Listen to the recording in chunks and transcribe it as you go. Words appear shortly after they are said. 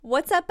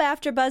What's up,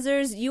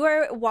 AfterBuzzers? You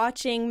are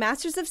watching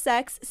Masters of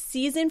Sex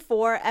Season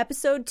 4,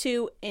 Episode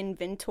 2,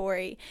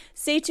 Inventory.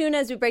 Stay tuned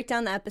as we break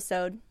down the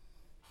episode.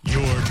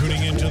 You're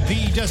tuning into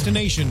the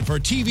destination for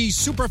TV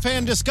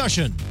superfan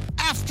discussion,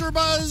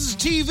 AfterBuzz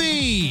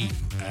TV.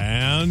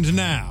 And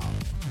now,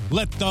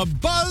 let the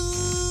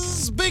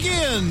buzz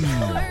begin.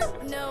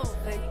 No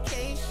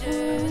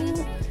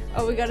vacation.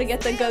 Oh, we gotta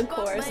get the good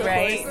chorus, of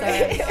right?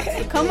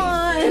 Course, come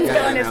on.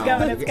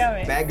 It's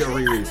going. Bag of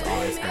Riri's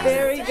always got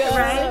There we go.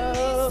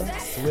 Right?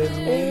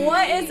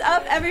 What is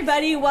up,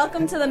 everybody?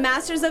 Welcome to the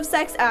Masters of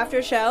Sex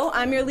After Show.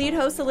 I'm your lead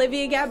host,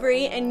 Olivia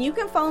Gabaree, and you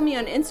can follow me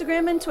on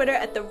Instagram and Twitter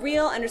at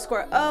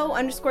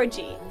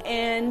 @thereal_O_G.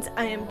 And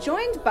I am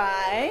joined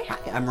by... Hi,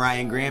 I'm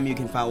Ryan Graham. You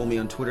can follow me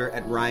on Twitter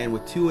at Ryan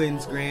with 2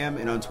 N's Graham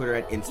and on Twitter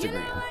at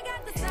Instagram.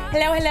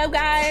 Hello,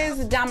 guys.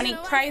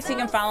 Domonique Price. You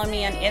can follow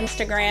me on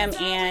Instagram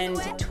and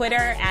Twitter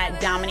at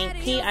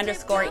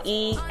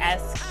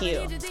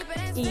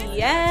DominiqueP_ESQ.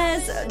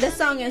 Yes, this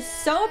song is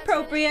so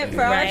appropriate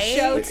for our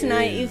show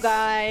tonight, you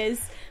guys.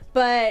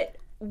 But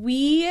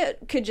we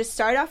could just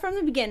start off from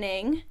the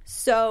beginning.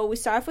 So we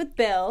start off with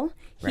Bill.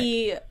 Right.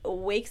 He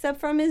wakes up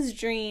from his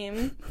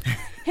dream.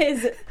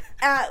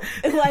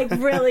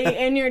 Really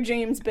in your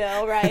dreams,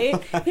 Bill, right?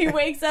 He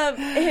wakes up,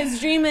 his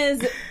dream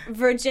is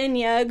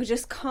Virginia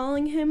just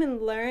calling him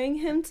and luring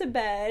him to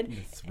bed.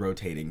 It's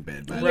rotating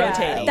bed, by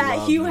rotating.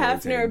 That Hugh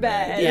Hefner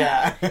bed.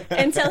 Yeah.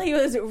 Until he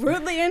was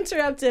rudely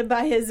interrupted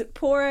by his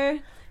poor,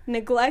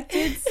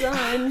 neglected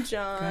son,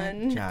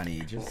 John. God,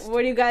 Johnny,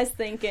 What are you guys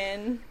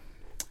thinking?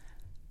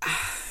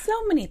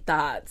 So many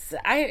thoughts.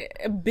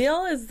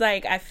 Bill is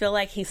I feel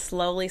like he's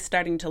slowly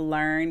starting to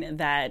learn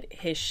that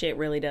his shit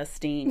really does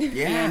stink.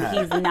 Yeah. And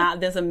he's not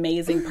this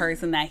amazing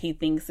person that he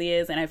thinks he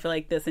is. And I feel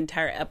like this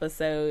entire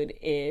episode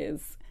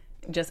is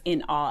just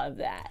in awe of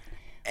that.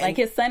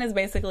 His son is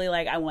basically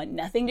I want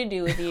nothing to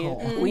do with you.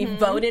 Mm-hmm. We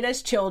voted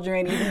as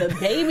children. Even the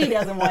baby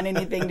doesn't want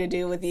anything to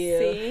do with you.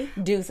 See?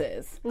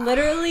 Deuces.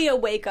 Literally a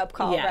wake-up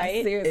call,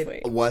 right?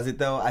 Seriously. Was it,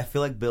 though? I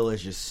feel like Bill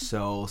is just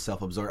so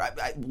self-absorbed.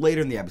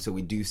 Later in the episode,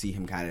 we do see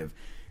him kind of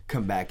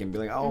come back and be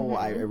like,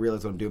 I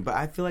realize what I'm doing. But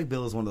I feel like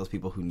Bill is one of those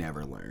people who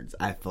never learns.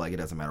 I feel like it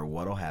doesn't matter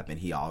what will happen.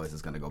 He always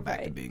is going to go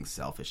back to being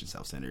selfish and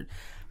self-centered.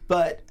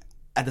 But...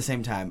 at the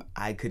same time,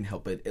 I couldn't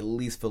help but at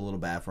least feel a little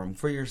bad for him.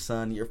 For your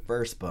son, your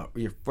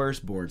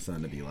firstborn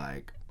son to be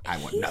like, I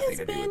want nothing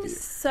to do with you. He's been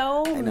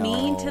so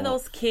mean to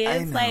those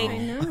kids. I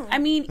know. I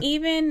mean,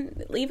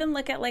 even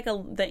look at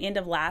the end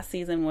of last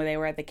season where they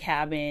were at the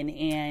cabin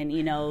and,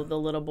 the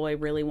little boy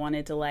really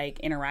wanted to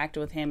interact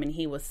with him and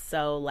he was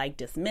so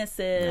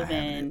dismissive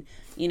and...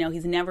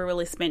 he's never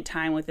really spent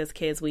time with his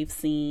kids we've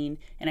seen.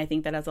 And I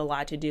think that has a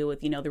lot to do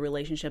with, the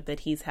relationship that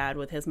he's had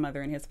with his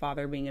mother and his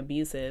father being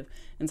abusive.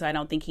 And so I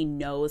don't think he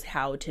knows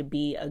how to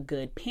be a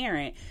good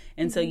parent.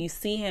 And so you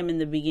see him in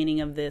the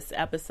beginning of this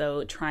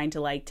episode trying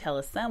to tell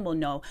his son, well,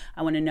 no,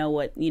 I want to know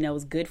what,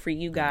 is good for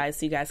you guys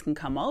so you guys can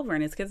come over.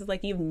 And his kids is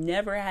you've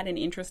never had an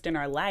interest in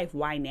our life.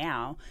 Why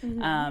now?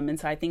 Mm-hmm. And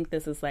so I think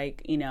this is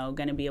going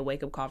to be a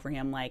wake up call for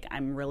him.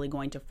 I'm really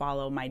going to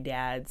follow my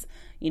dad's,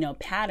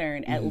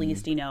 pattern, at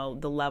least,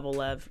 the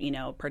level of,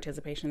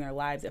 participation in their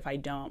lives if I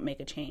don't make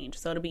a change.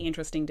 So it'll be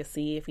interesting to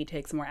see if he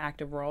takes a more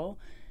active role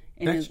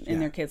in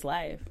their kid's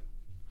life.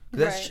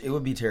 It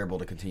would be terrible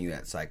to continue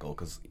that cycle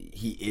because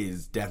he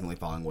is definitely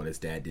following what his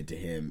dad did to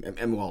him.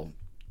 And well,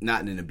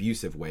 not in an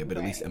abusive way, but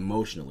at least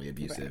emotionally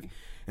abusive. Right.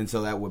 And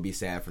so that would be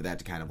sad for that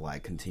to kind of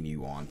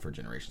continue on for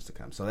generations to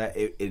come. So that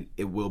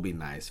it will be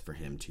nice for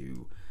him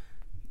to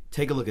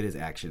take a look at his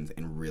actions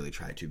and really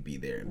try to be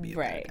there and be a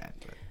better dad.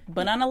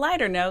 But on a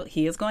lighter note,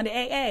 he is going to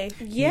AA.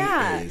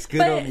 Yeah, he is.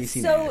 Good on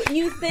DC Nash.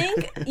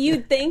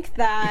 you'd think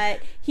that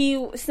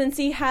since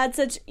he had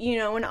such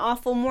an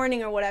awful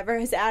morning or whatever,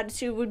 his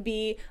attitude would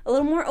be a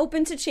little more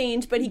open to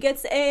change. But he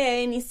gets to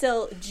AA and he's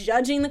still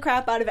judging the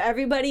crap out of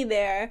everybody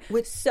there.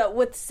 With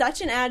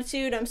such an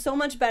attitude, I'm so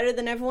much better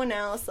than everyone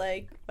else.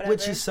 Whatever.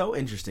 Which is so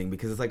interesting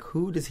because it's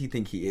who does he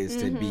think he is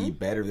to be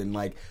better than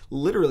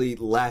literally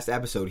last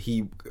episode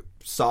he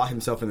saw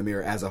himself in the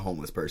mirror as a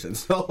homeless person.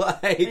 So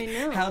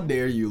how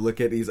dare you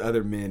look at these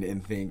other men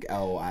and think,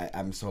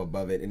 I'm so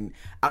above it. And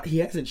he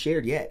hasn't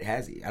shared yet,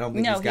 has he? I don't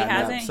think he's gotten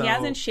up. He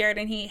hasn't shared,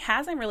 and he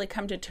hasn't really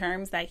come to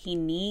terms that he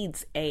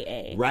needs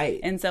AA. Right.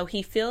 And so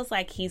he feels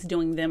like he's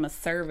doing them a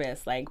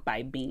service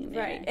by being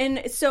there. Right.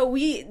 And so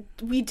we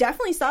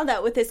definitely saw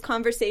that with his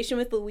conversation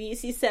with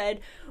Louise. He said,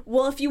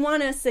 well, if you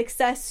want a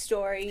success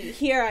story,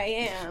 here I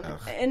am.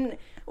 Ugh. And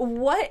who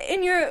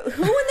in their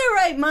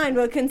right mind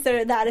would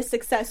consider that a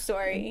success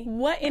story?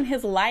 What in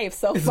his life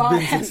so far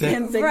has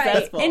been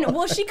successful? Right.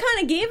 And she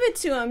kind of gave it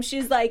to him.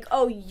 She's like,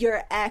 oh,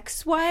 your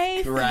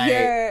ex-wife? Right.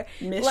 Your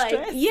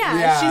mistress?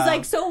 Yeah. She's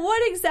like, so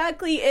what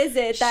exactly is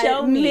it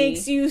that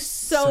makes you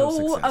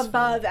so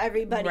above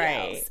everybody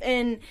else?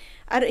 And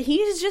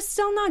he's just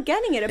still not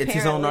getting it, apparently. It's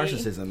his own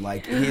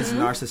narcissism. His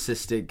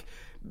narcissistic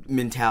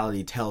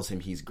mentality tells him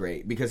he's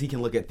great, because he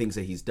can look at things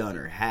that he's done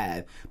or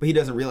had, but he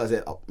doesn't realize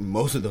that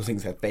most of those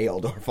things have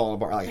failed or fallen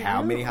apart. Like,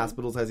 how many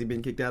hospitals has he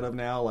been kicked out of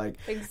now? Like,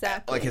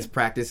 exactly. Like, his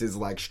practice is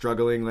like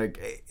struggling.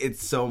 Like,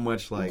 it's so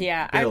much like,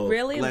 I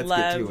really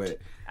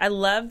I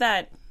love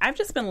that. I've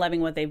just been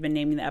loving what they've been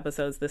naming the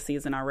episodes this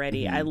season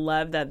already. I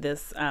love that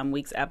this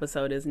week's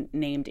episode is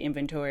named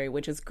Inventory,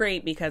 which is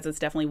great because it's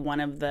definitely one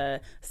of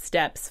the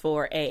steps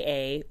for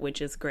AA,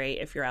 which is great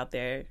if you're out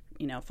there,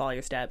 follow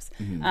your steps.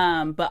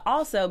 But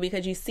also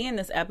because you see in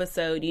this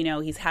episode,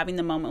 he's having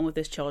the moment with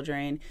his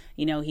children.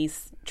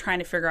 He's trying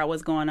to figure out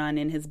what's going on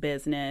in his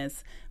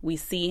business. We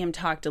see him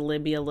talk to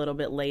Libby a little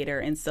bit later.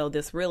 And so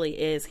this really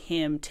is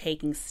him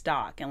taking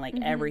stock and like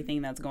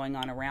everything that's going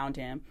on around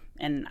him.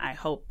 And I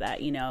hope that,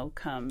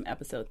 come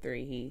episode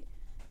 3, he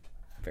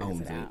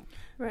figures it out.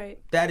 Right.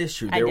 That is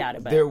true. I doubt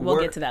it, but we'll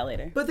get to that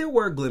later. But there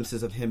were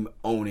glimpses of him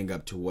owning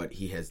up to what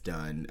he has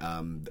done.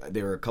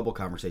 There were a couple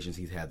conversations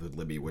he's had with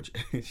Libby, which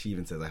she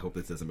even says, I hope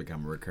this doesn't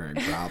become a recurring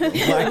problem.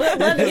 Like,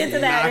 we'll get to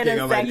that in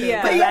a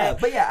second.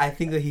 But yeah, I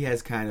think that he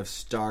has kind of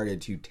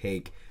started to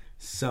take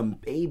some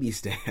baby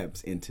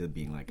steps into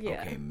being like,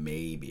 okay,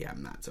 maybe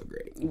I'm not so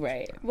great.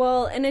 Right.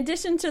 Well, in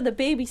addition to the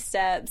baby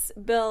steps,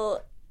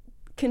 Bill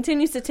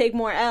continues to take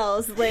more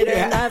L's later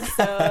in the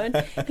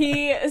episode.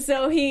 He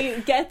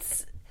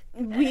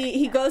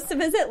goes to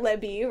visit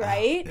Libby,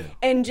 right?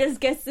 And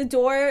just gets the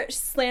door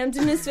slammed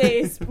in his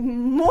face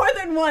more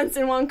than once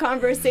in one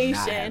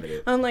conversation.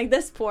 I'm like,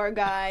 this poor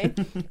guy.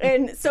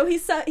 And so he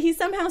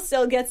somehow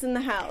still gets in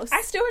the house.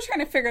 I still was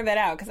trying to figure that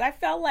out because I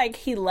felt like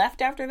he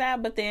left after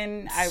that, but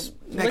then I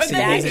looked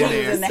back, he was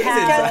in the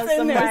house.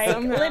 I'm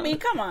like, Libby,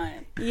 come on.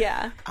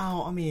 Yeah.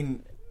 Oh, I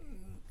mean,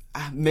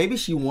 maybe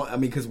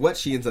because what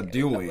she ends up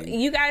doing.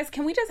 You guys,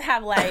 can we just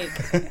have like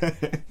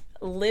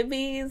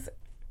Libby's...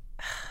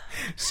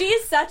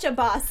 She's such a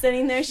boss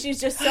sitting there. She's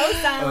just so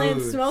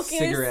silent,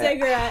 smoking a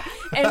cigarette,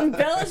 and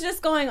Bill is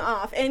just going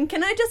off. And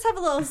can I just have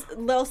a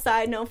little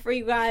side note for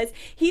you guys?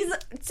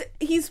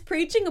 He's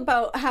preaching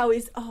about how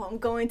I'm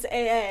going to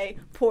AA,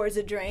 pours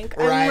a drink.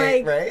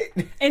 Right.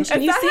 And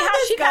you see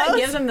how she kind of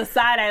gives him the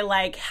side eye,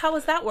 like, how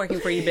is that working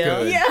for you,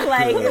 Bill? Yeah.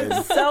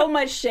 Like, so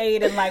much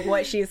shade in like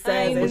what she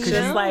says. It's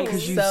just like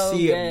so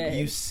good.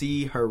 You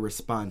see her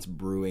response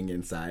brewing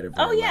inside of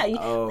her. Oh, yeah.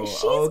 Like,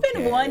 she's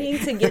been wanting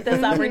to get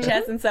this off her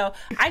chest, and so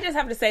I just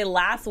have to say,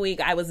 last week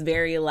I was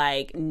very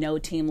like, no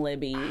Team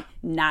Libby,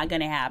 not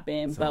gonna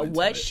happen. But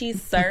what she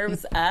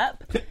serves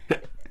up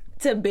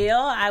to Bill,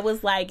 I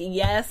was like,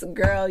 yes,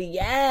 girl,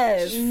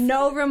 yes.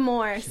 No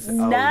remorse.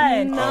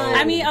 None.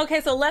 I mean,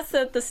 okay, so let's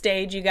set the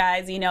stage, you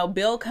guys.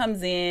 Bill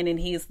comes in and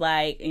he's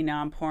like,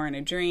 I'm pouring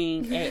a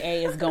drink.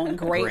 AA is going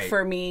great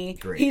for me.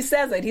 Great. He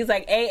says it. He's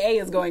like,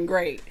 AA is going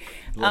great.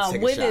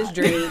 With his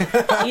drink,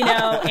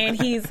 and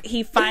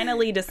he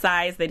finally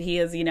decides that he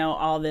is,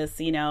 all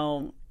this,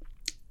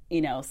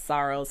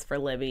 sorrows for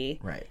Libby.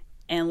 Right.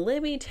 And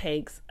Libby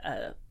takes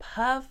a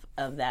puff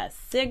of that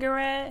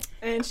cigarette.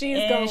 And she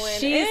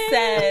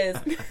says,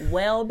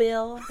 well,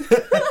 Bill.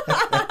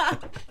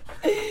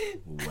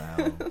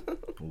 Wow.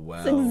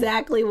 That's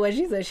exactly what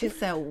she said. She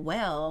said,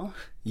 well.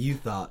 You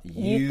thought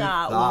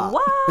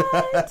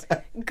what?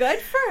 Good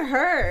for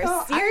her.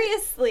 No,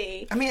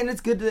 seriously. I mean, it's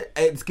good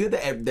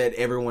that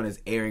everyone is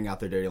airing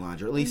out their dirty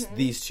laundry. At least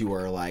these two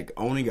are like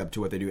owning up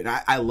to what they do. And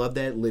I love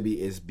that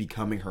Libby is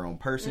becoming her own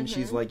person.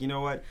 She's like, you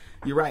know what?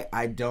 You're right.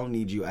 I don't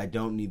need you. I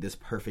don't need this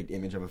perfect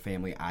image of a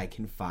family. I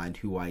can find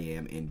who I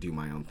am and do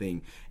my own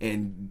thing.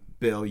 And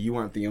Bill, you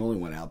aren't the only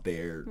one out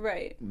there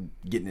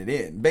getting it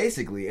in,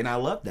 basically. And I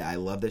love that. I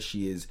love that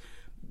she is...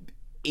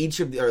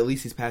 or at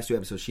least these past 2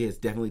 episodes, she has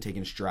definitely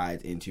taken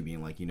strides into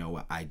being like, you know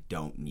what, I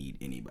don't need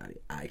anybody.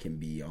 I can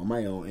be on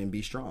my own and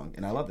be strong.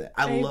 And I love that.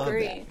 I love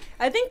agree. That.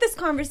 I think this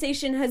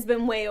conversation has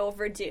been way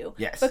overdue.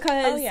 Yes.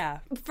 Because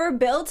for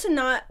Bill to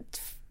not...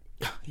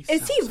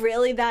 Is he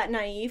really that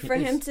naive for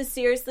him to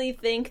seriously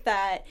think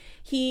that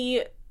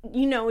he,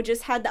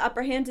 just had the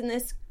upper hand in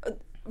this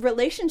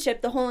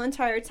relationship the whole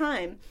entire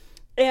time?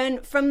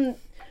 And from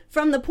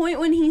the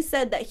point when he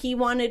said that he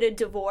wanted a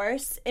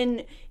divorce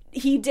and...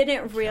 he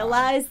didn't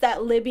realize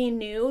that Libby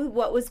knew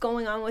what was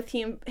going on with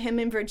him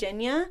in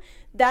Virginia.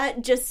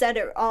 That just said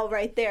it all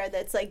right there.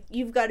 That's like,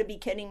 you've got to be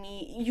kidding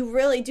me. You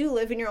really do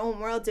live in your own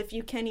world if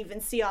you can't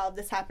even see all of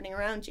this happening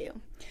around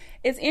you.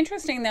 It's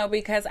interesting, though,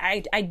 because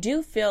I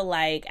do feel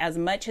like as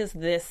much as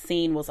this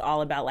scene was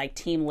all about, like,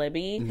 Team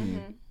Libby,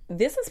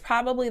 this is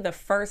probably the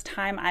first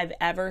time I've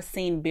ever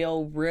seen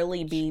Bill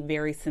really be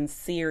very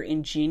sincere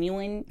and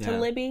genuine to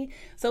Libby.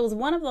 So it was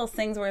one of those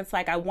things where it's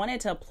like I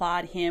wanted to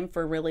applaud him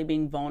for really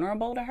being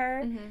vulnerable to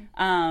her.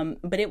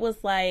 But it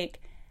was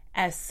like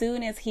as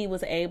soon as he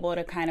was able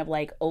to kind of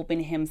like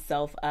open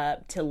himself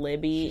up to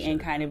Libby and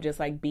kind of just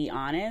like be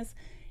honest,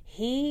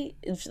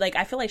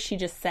 I feel like she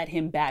just set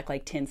him back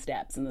like 10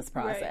 steps in this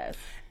process.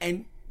 Right.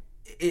 And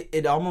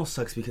it almost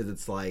sucks because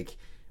it's like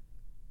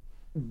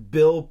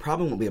Bill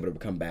probably won't be able to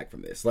come back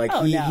from this. Like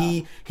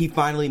he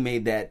finally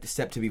made that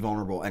step to be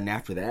vulnerable, and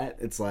after that,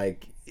 it's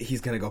like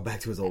he's gonna go back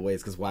to his old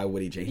ways, because why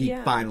would he change? He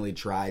finally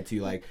tried to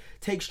like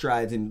take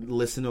strides and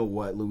listen to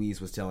what Louise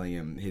was telling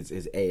him, his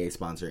AA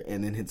sponsor,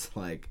 and then it's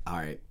like, all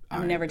right,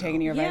 I'm never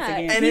taking your advice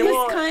again. And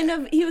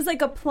he was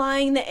like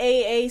applying the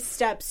AA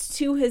steps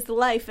to his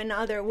life in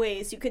other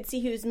ways. You could see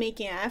he was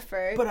making an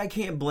effort. But I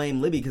can't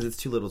blame Libby because it's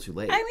too little too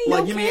late. I mean,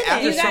 like, you mean,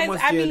 after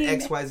someone's doing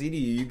XYZ to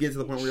you get to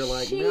the point where you're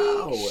like,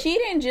 no. She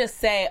didn't just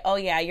say, oh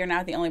yeah, you're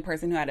not the only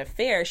person who had an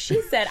affair.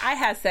 She said, I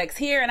had sex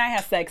here and I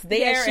had sex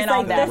there and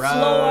on that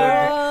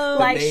floor.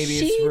 Like,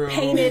 she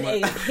painted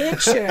a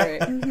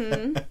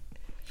picture.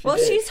 Well,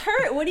 she's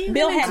hurt. What do you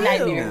Bill gonna had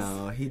do? nightmares.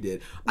 No, he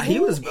did. He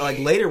was like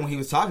later when he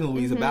was talking to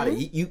Louise about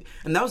it.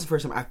 And that was the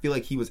first time I feel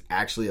like he was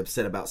actually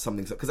upset about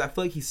something, because I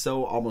feel like he's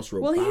so almost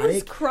robotic. Well, he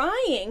was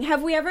crying.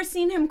 Have we ever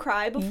seen him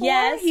cry before?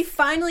 Yes. He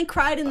finally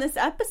cried in this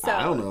episode.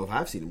 I don't know if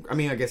I've seen him. I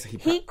mean, I guess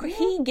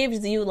he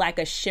gives you like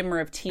a shimmer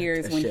of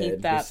tears when he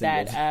thought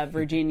that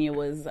Virginia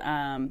was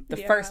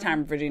the first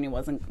time Virginia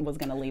was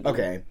going to leave him.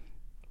 Okay.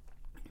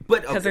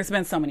 Because there's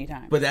been so many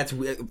times. But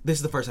this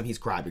is the first time he's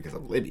cried because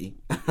of Libby.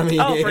 I mean,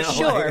 for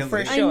sure.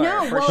 I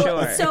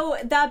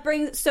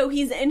know. So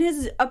he's in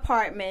his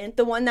apartment,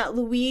 the one that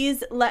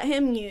Louise let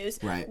him use.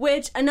 Right.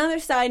 Which, another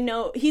side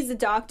note, he's a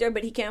doctor,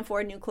 but he can't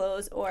afford new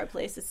clothes or a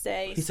place to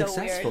stay. He's so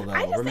successful, weird. though.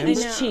 I just think Remember?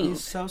 he's cheap.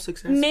 He's so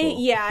successful.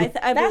 I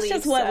That's believe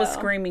just what so. was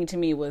screaming to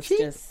me was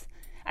just.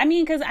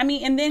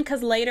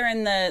 Because later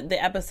in the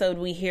episode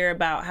we hear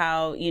about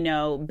how,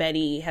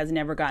 Betty has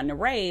never gotten a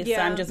raise. Yeah.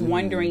 So I'm just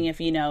wondering if,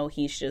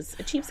 he's just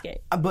a cheapskate.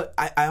 But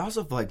I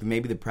also feel like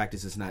maybe the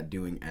practice is not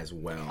doing as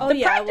well. Oh,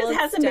 the practice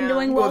hasn't been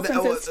doing well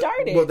since it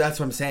started. Well,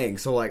 that's what I'm saying.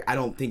 So, like, I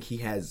don't think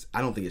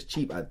it's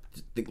cheap. I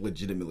think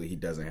legitimately he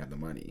doesn't have the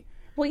money.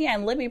 Well, yeah,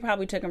 and Libby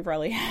probably took him for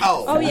early.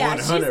 Oh yeah,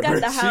 she's got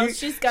the house.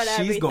 She's got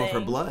everything. She's going for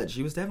blood.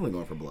 She was definitely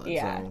going for blood.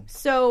 Yeah.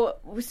 So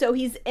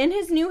he's in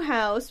his new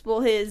house,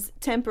 his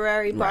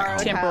temporary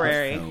borrowed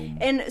house.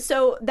 And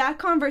so that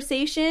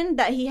conversation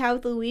that he had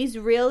with Louise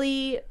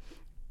really,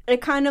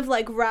 it kind of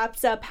like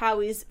wraps up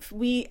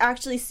we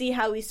actually see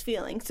how he's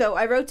feeling. So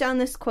I wrote down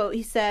this quote.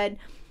 He said,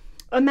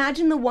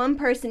 "Imagine the one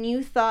person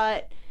you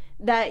thought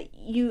that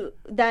you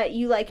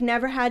like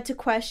never had to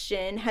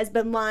question has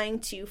been lying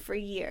to you for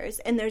years,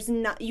 and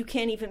you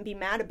can't even be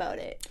mad about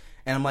it."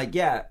 And I'm like,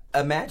 yeah,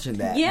 imagine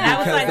that. Yeah, I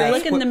was like,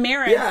 look in the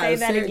mirror and say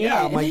that again.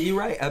 Yeah, I'm like, you're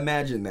right.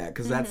 Imagine that,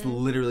 because that's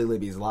literally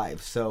Libby's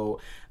life. So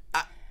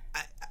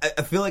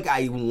I feel like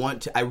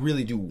I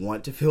really do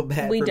want to feel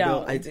bad for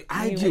Bill. I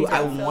do.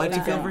 I want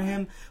to feel for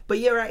him. But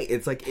you're right.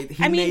 It's like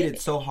he made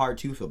it so hard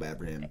to feel bad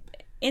for him.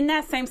 In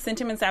that same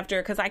sentiments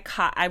after, because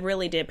I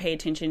really did pay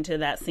attention to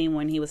that scene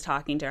when he was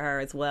talking to her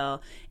as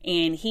well,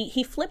 and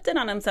he flipped it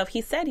on himself.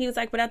 He was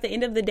like, but at the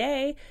end of the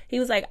day, he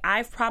was like,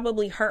 I've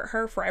probably hurt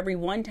her for every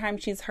one time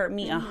she's hurt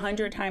me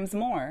 100 times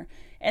more,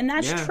 and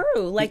that's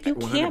true. Like, you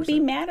can't be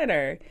mad at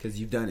her because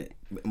you've done it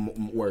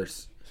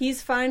worse.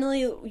 He's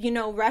finally,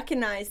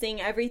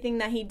 recognizing everything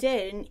that he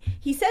did, and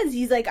he says,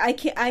 he's like, I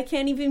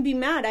can't even be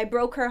mad. I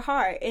broke her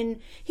heart, and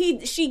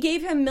she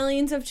gave him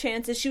millions of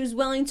chances. She was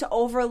willing to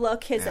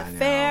overlook his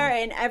affair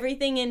and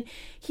everything, and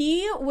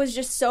he was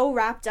just so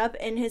wrapped up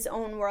in his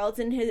own world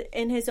and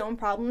in his own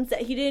problems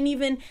that he didn't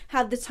even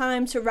have the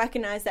time to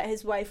recognize that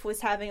his wife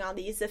was having all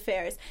these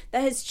affairs,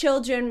 that his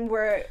children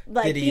were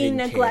like being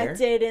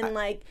neglected, and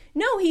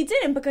no, he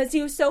didn't, because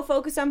he was so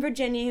focused on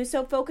Virginia. He was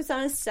so focused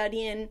on his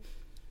study, and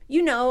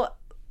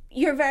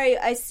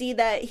I see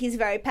that he's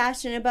very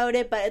passionate about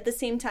it, but at the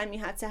same time, you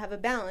have to have a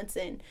balance,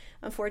 and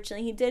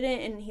unfortunately he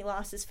didn't, and he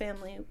lost his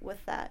family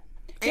with that.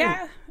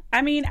 Yeah.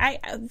 I mean,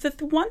 the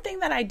one thing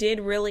that I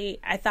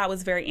thought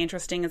was very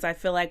interesting is I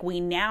feel like we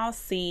now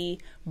see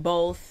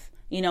both,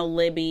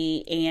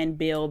 Libby and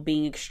Bill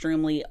being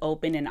extremely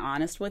open and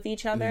honest with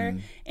each other.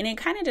 And it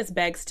kind of just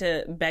begs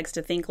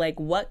to think, like,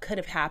 what could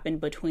have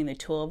happened between the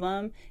two of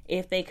them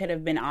if they could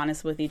have been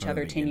honest with each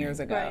other 10 years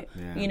ago. Right.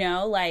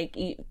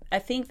 Yeah. I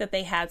think that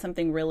they had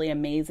something really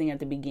amazing at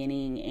the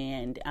beginning,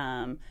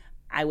 and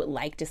I would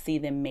like to see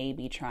them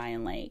maybe try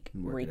and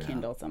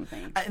rekindle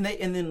something.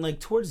 And then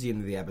towards the end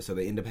of the episode,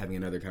 they end up having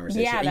another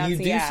conversation. Yeah, and you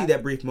do see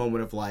that brief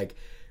moment of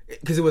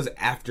because it was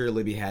after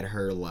Libby had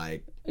her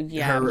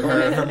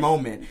her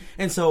moment,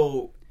 and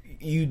so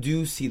you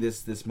do see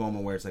this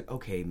moment where it's like,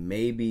 okay,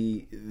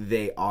 maybe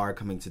they are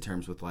coming to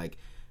terms with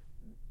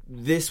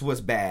this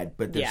was bad,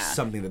 but there's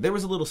something there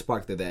was a little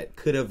spark there that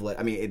could have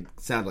it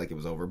sounded like it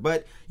was over,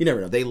 but you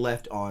never know. They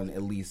left on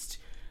at least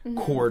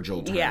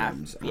cordial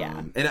terms.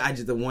 Yeah. And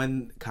the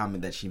one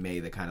comment that she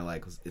made that kind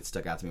of it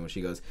stuck out to me when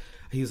he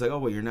was like, oh,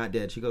 well, you're not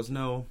dead. She goes,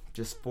 no,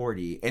 just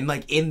 40. And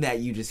in that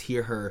you just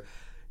hear her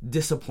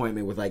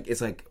disappointment with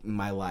it's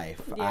my life.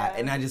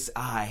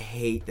 I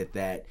hate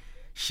that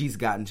she's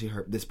gotten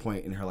to this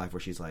point in her life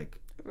where she's like,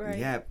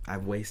 yeah,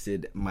 I've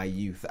wasted my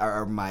youth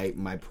or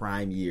my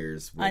prime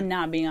years on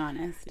not being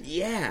honest.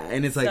 Yeah.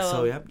 And it's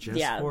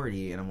just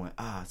 40. And I'm like,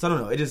 so I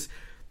don't know, it just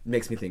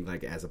makes me think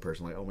as a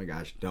person, oh my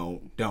gosh,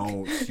 don't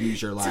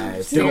use your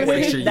life, don't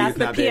waste your that's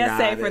youth. That's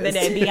the PSA for the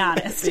day. Be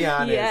honest. Be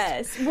honest.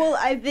 Yes. Well,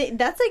 I think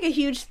that's a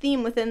huge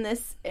theme within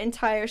this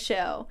entire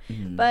show.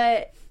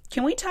 But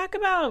Can we talk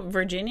about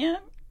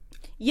Virginia?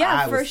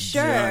 Yeah, I for was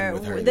sure. done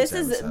with her This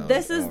episode.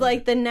 is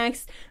like the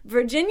next.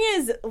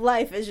 Virginia's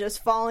life is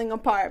just falling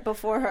apart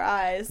before her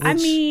eyes. I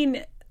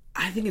mean,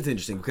 I think it's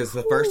interesting because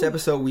the first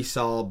episode we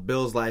saw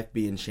Bill's life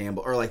be in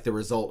shambles, or like the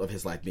result of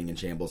his life being in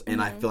shambles, and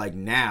I feel like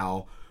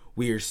now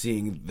we are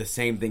seeing the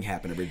same thing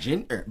happen to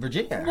Virginia.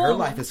 Her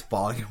life is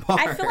falling apart.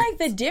 I feel like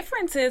the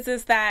difference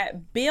is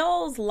that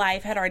Bill's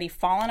life had already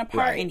fallen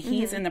apart, Right. and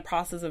he's in the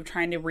process of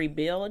trying to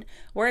rebuild.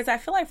 Whereas I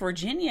feel like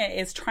Virginia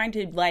is trying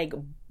to like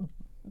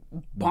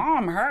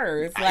bomb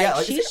hers. Like, yeah,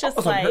 like she's it's just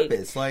almost on like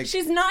purpose. Like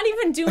She's not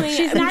even doing.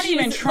 She's not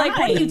even Like,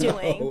 what are you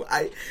trying. doing?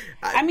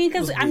 I mean,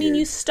 because it was you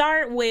weird.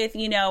 start with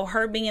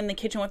her being in the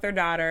kitchen with her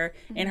daughter,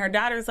 and her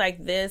daughter's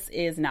like, "This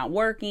is not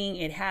working.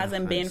 It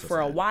hasn't been so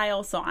for a sad.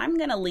 while, so I'm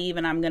gonna leave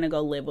and I'm gonna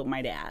go live with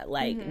my dad."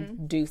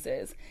 Like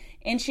deuces,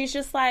 and she's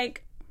just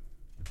like,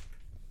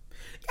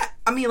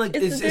 I mean, like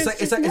It's- it's there's like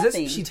just as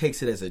nothing. if she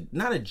takes it as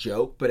not a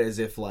joke, but as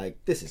if like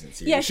this isn't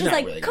serious. Yeah, she's not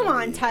like, really "Come gonna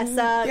on, leave."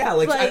 Tessa." Yeah,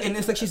 and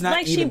it's like she's not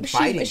like even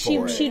fighting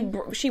for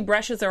it. she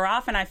brushes her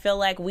off, and I feel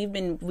like we've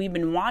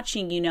been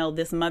watching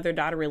this mother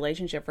daughter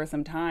relationship for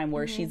some time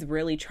where she's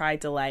really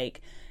tried to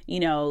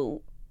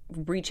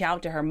reach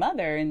out to her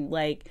mother, and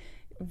like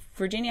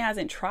Virginia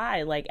hasn't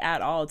tried like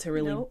at all to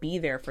really be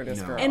there for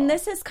this girl. And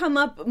this has come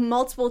up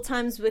multiple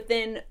times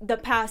within the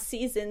past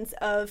seasons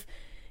of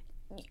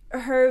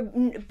her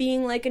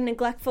being like a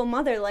neglectful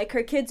mother. Like,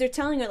 her kids are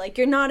telling her, like,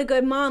 "You're not a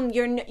good mom.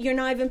 You're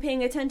not even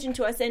paying attention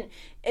to us." And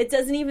it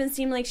doesn't even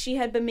seem like she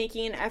had been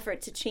making an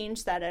effort to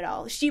change that at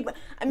all. She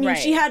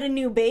had a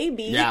new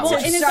baby Yeah, to well,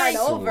 and it's start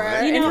like,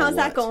 over. you know, and how's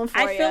that going for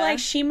you? I feel like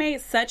she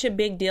made such a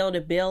big deal to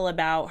Bill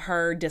about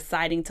her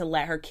deciding to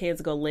let her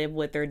kids go live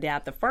with their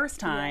dad the first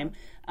time.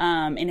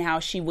 And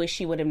how she wished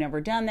she would have never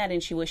done that,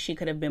 and she wished she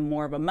could have been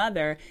more of a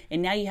mother.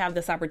 And now you have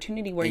this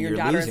opportunity where And your you're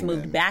daughter has losing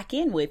moved them. back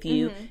in with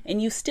you,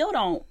 and you still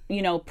don't,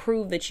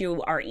 prove that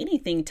you are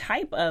anything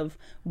type of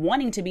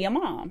wanting to be a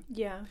mom.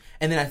 Yeah.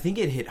 And then I think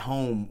it hit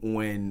home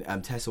when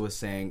Tessa was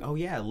saying, "Oh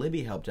yeah,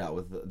 Libby helped out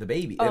with the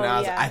baby," and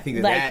I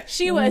think that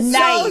She was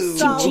Nice.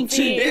 so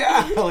salty.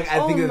 yeah, like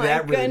I think Oh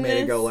that my really made it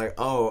goodness. go like,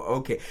 "Oh,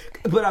 okay."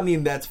 But I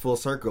mean, that's full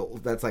circle.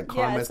 That's like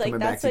karma's it's like, coming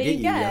back that's to what get you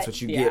you. get. That's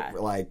what you Yeah. get.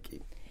 Like,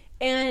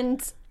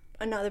 And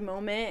another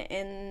moment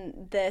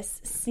in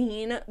this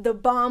scene, the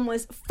bomb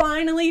was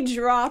finally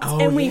dropped,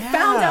 and we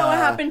found out what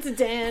happened to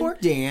Dan. Poor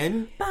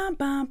Dan. Bum,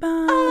 bum,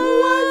 bum.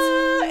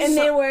 What? And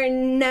they were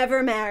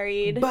never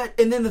married.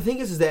 And then the thing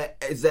is that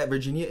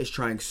Virginia is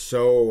trying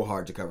so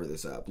hard to cover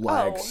this up,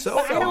 like so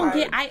But I don't hard.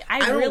 get. I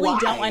don't really why.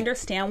 don't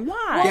understand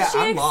why. Yeah, she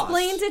I'm lost.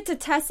 explained it to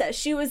Tessa.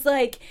 She was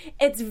like,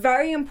 "It's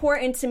very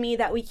important to me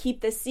that we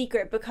keep this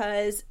secret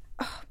because."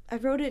 I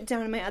wrote it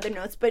down in my other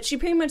notes, but she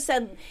pretty much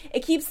said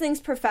it keeps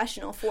things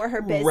professional for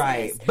her business.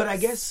 Right, but I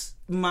guess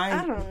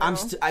I don't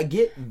know. I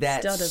get that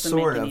Still doesn't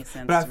sort make any of,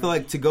 sense but I to feel me.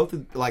 like to go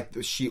through like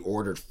she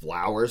ordered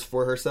flowers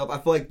for herself. I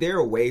feel like there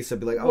are ways to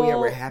be like, oh yeah,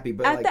 we're happy,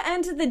 but at like, the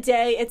end of the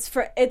day, it's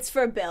for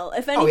Bill.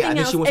 If yeah, I anything think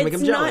else, she wants to make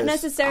it's him not jealous.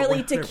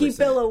 necessarily to keep 100%.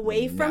 Bill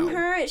away from No.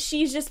 her.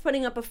 She's just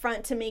putting up a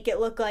front to make it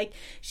look like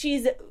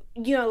she's,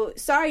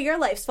 sorry your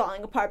life's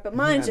falling apart, but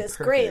mine's Yeah, just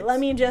great. perfect. Let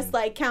me just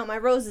like count my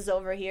roses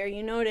over here.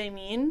 You know what I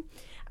mean?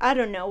 I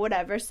don't know,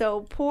 whatever.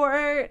 So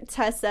poor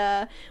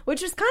Tessa,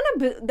 which was kind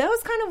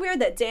of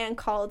weird that Dan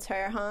called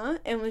her, huh?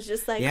 And was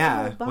just like,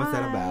 yeah, oh, what's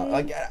that bye. about?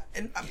 Like,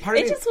 and part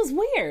of It me, just was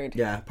weird.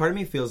 yeah, part of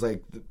me feels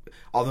like,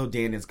 although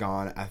Dan is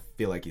gone, I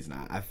feel like he's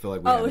not. I feel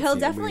like He'll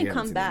definitely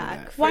come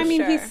back. Well, I For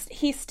mean, sure.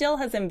 he still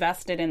has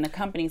invested in the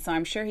company, so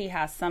I'm sure he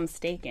has some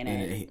stake in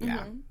it.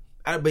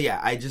 Yeah, but yeah,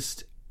 I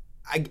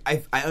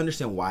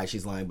understand why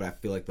she's lying, but I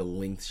feel like the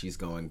length she's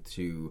going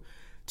to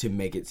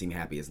make it seem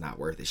happy is not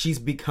worth it. She's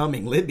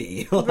becoming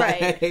Libby.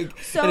 Right.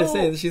 So, in a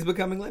sense, she's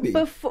becoming Libby.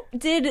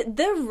 Did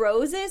the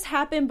roses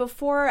happen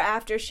before or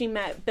after she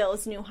met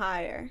Bill's new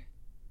hire?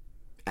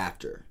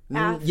 After.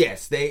 Af-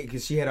 Yes,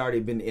 because she had already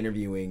been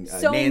interviewing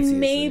So Nancy. as the new-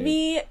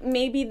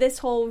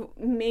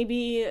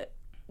 maybe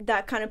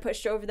that kind of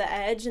pushed her over the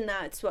edge, and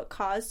that's what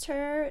caused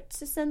her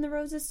to send the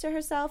roses to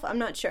herself. I'm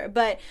not sure,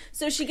 but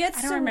so she gets.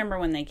 I don't remember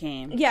when they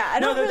came. Yeah, I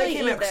don't really they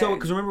came either. out. So,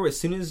 because remember, as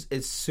soon as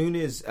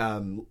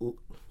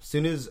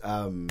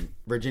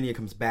Virginia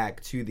comes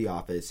back to the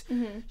office,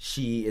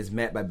 she is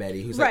met by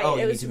Betty, who's Right, like, "Oh, it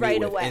you need was to right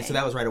meet with," away. and so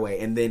that was right away.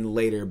 And then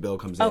later, Bill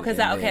comes in. Oh, because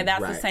that's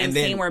the same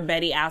scene where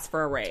Betty asked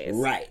for a raise.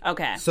 Right.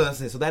 Okay. So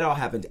that all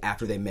happened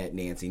after they met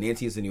Nancy.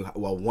 Nancy is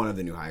one of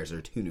the new hires. There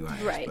are two new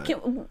hires. Right.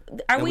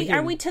 but-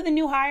 Are we to the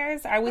new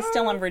hires? Are we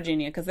still in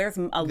Virginia? Because there's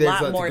a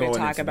there's lot more to go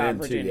talk into about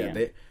them, too.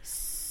 Virginia.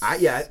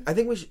 I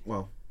think we should.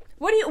 Well,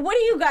 What do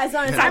you guys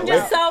on? I'm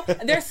just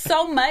there's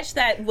so much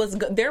that was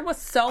there was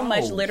so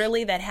much Oh.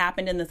 literally that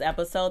happened in this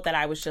episode that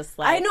I was just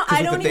like, I know.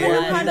 I don't even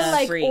know how to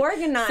like freak.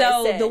 organize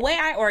So it. the way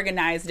I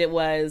organized it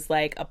was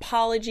like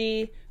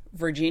apology,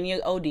 Virginia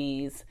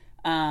ODs,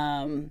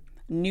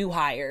 new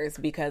hires,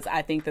 because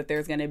I think that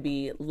there's going to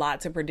be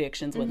lots of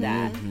predictions with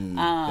that.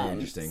 Very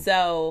interesting.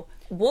 So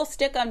we'll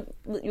stick on.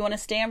 You want to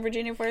stay on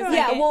Virginia for a second?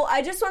 Yeah, well,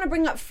 I just want to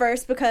bring up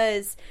first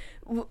because,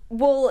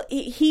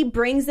 he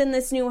brings in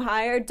this new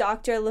hire,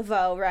 Dr.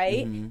 Laveau,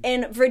 right?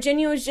 And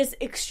Virginia was just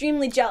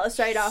extremely jealous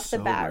right off the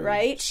bat, rude.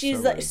 right?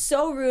 She's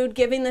so rude,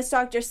 giving this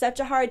doctor such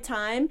a hard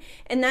time,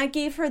 and that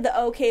gave her the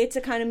okay to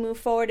kind of move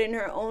forward in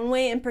her own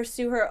way and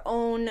pursue her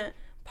own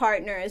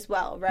partner as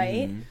well,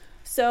 right?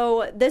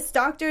 So this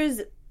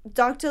Dr.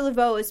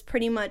 Laveau is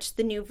pretty much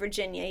the new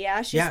Virginia,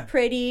 yeah? She's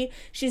pretty,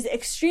 she's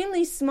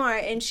extremely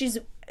smart, and she's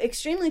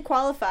extremely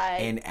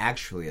qualified. And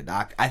actually a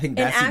doctor. I think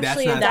that's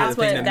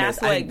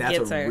what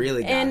gets her.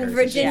 Really got and her.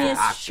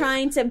 Virginia's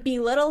trying to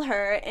belittle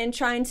her and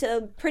trying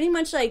to pretty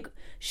much like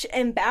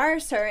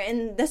embarrass her,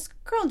 and this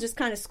girl just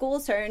kind of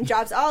schools her and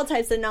drops all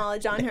types of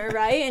knowledge on her,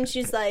 right? And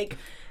she's like,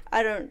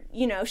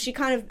 she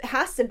kind of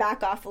has to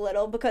back off a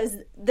little because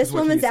this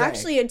woman's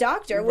actually a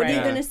doctor. What are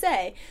you going to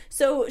say?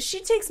 So she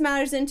takes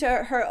matters into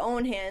her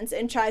own hands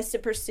and tries to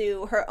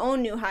pursue her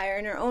own new hire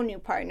and her own new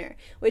partner,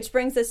 which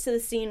brings us to the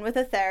scene with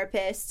a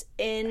therapist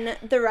in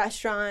the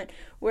restaurant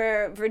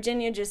where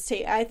Virginia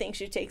I think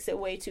she takes it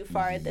way too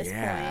far at this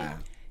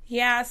point.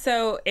 Yeah,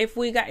 so if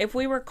we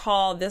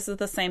recall, this is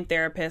the same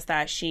therapist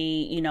that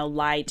she,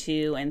 lied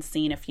to and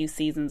seen a few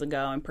seasons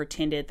ago and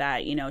pretended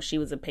that, she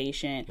was a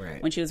patient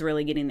when she was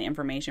really getting the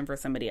information for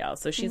somebody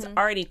else. So she's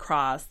already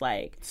crossed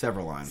like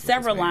several lines.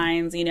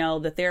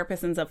 The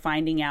therapist ends up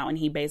finding out, and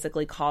he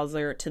basically calls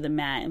her to the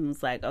mat and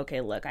was like,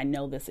 okay, look, I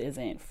know this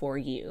isn't for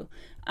you.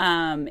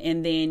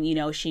 And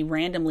then, she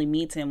randomly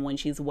meets him when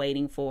she's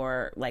waiting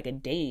for like a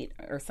date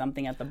or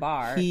something at the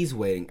bar. He's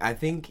waiting. I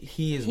think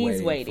he's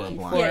waiting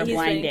for a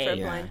blind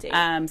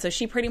date. So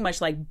she pretty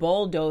much like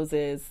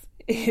bulldozes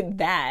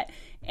that.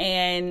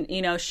 And,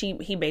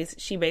 she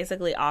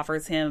basically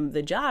offers him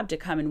the job to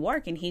come and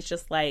work, and he's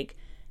just like,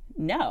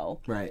 no.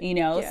 Right.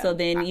 So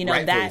then,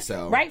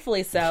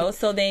 rightfully so.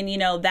 So then,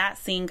 that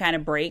scene kind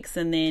of breaks,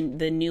 and then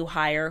the new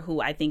hire,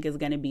 who I think is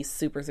going to be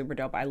super, super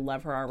dope. I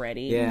love her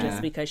already.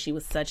 Just because she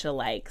was such a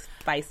like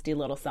feisty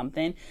little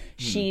something.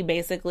 She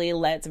basically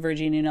lets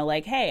Virginia know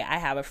like, hey, I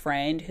have a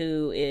friend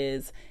who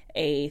is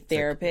a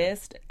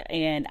therapist,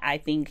 and I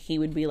think he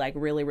would be like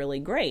really, really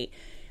great.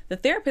 The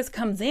therapist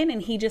comes in,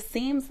 and he just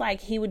seems like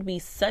he would be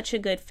such a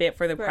good fit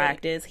for the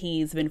practice.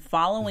 He's been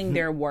following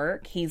their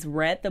work. He's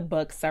read the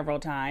book several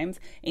times,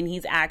 and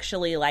he's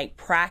actually like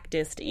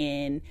practiced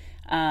in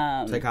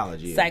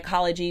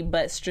psychology,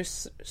 but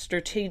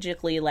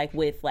strategically, like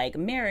with like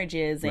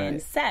marriages and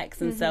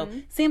sex, and so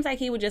seems like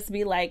he would just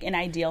be like an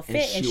ideal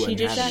fit, and she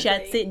just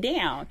shuts it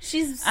down.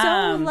 She's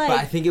so like, but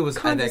I think it was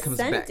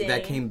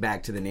that came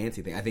back to the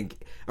Nancy thing. I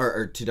think,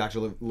 or to Dr.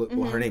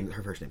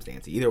 Her first name's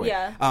Nancy. Either way,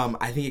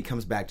 I think it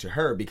comes back to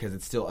her because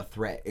it's still a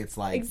threat. It's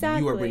like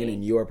you are bringing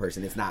in your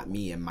person. It's not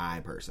me and my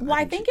person. Well,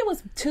 I think it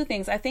was two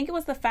things. I think it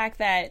was the fact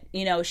that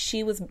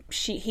he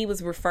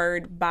was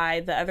referred by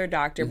the other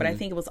doctor, but I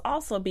think it was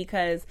also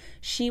because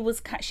she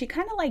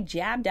kind of like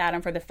jabbed at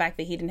him for the fact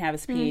that he didn't have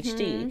his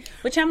PhD,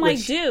 which I'm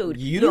like, dude,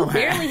 you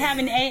barely have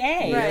an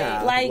AA.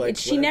 Yeah, like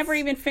she never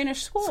even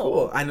finished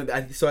school. I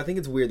know. So I think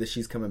it's weird that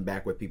she's coming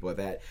back with people like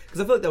that, because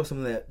I feel like that was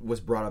something that was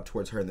brought up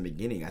towards her in the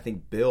beginning. I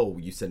think Bill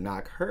used to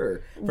knock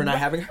her for not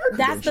having her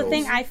credentials. That's the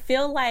thing. I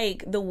feel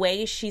like the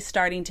way she's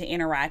starting to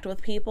interact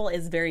with people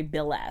is very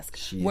Bill-esque,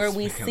 where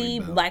we see,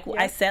 like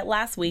I said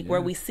last week,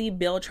 where we see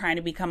Bill trying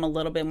to become a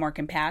little bit more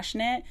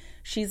compassionate.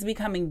 She's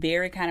becoming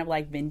very kind of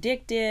like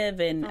vindictive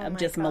and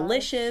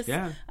malicious.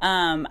 Yeah.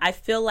 I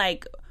feel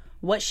like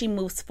what she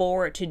moves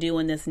forward to do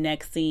in this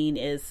next scene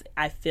is,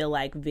 I feel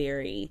like,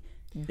 very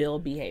Bill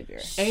behavior.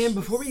 And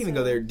before we even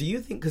go there, do you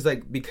think,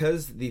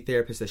 because the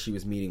therapist that she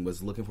was meeting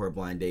was looking for a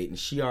blind date, and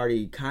she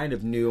already kind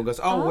of knew and goes,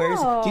 where's,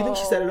 do you think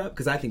she set it up?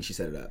 Because I think she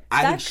set it up.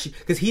 I think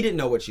because he didn't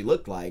know what she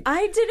looked like.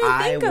 I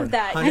didn't think of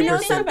that. I know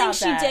something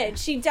she did.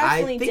 She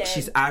definitely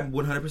did. I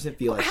 100%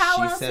 feel like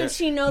how else did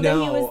she know that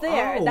he was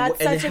there?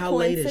 That's such a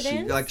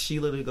coincidence. She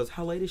literally goes,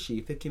 how late is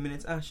she? 15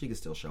 minutes? She could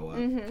still show up.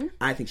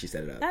 I think she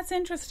set it up. That's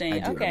interesting. I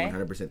do. Okay. I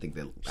 100% think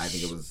that. I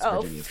think it was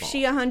Virginia's fault.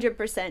 She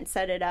 100%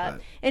 set it up.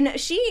 And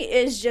she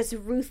is just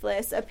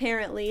ruthless,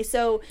 apparently.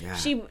 So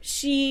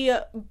she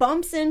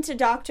bumps into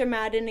Dr.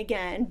 Madden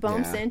again,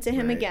 into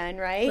him again,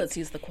 right? Let's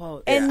use the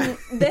quote. And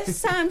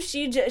this time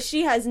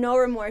she has no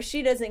remorse.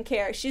 She doesn't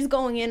care. She's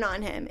going in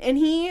on him. And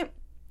he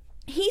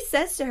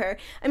says to her,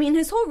 I mean,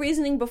 his whole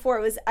reasoning before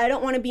was, I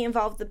don't want to be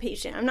involved with the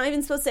patient. I'm not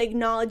even supposed to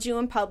acknowledge you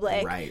in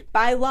public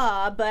by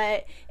law,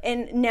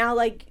 and now,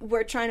 like,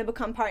 we're trying to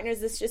become partners.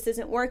 This just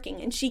isn't working.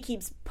 And she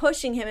keeps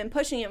pushing him and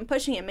pushing him and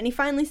pushing him. And he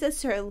finally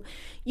says to her,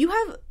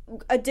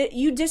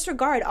 you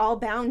disregard all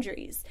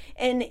boundaries.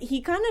 And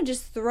he kind of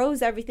just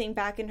throws everything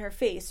back in her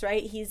face,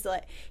 right? He's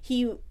like,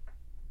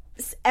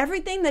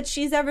 everything that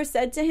she's ever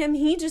said to him,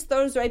 he just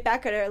throws right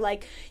back at her,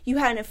 like, you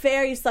had an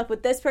affair, you slept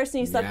with this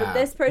person, you slept with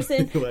this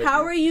person.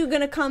 How are you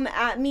gonna come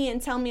at me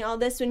and tell me all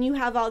this when you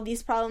have all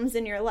these problems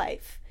in your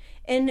life?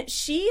 And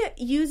she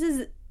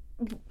uses,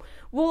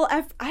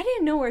 I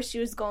didn't know where she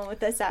was going with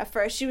this at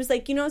first. She was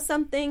like, you know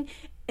something,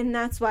 and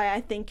that's why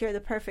I think you're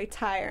the perfect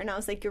hire. And I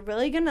was like, you're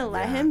really gonna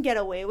let him get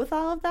away with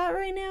all of that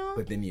right now?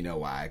 But then you know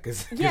why?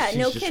 Because she's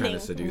no just kidding. trying to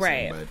seduce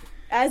Right. him. But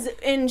As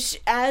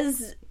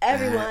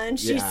everyone,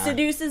 she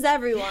seduces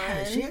everyone.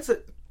 yeah, she has a.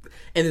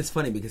 And it's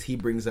funny because he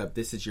brings up,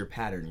 this is your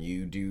pattern.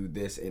 You do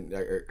this, and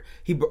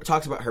he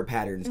talks about her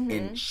patterns,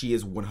 and she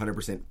is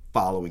 100%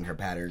 following her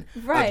pattern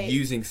of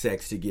using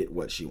sex to get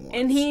what she wants.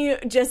 And he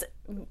just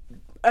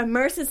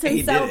immerses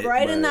himself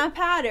in that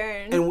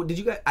pattern. And did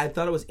you guys? I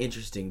thought it was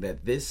interesting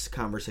that this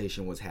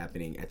conversation was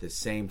happening at the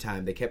same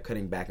time. They kept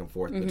cutting back and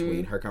forth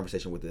between her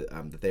conversation with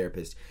the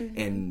therapist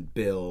and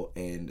Bill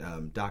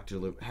and Dr.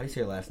 How do you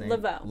say her last name?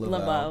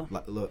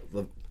 LeBeau.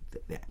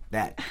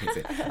 That can't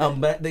say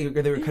it. But they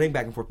were cutting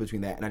back and forth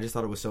between that, and I just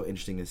thought it was so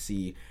interesting to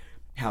see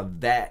how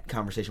that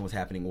conversation was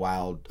happening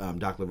while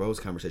Dr. LeBeau's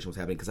conversation was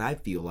happening, because I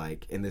feel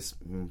like, and this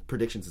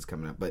predictions is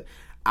coming up, but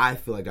I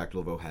feel like Dr.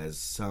 LeBeau has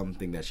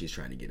something that she's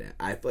trying to get at.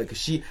 I feel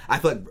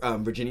like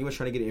Virginia was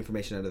trying to get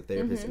information out of the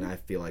therapist, and I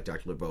feel like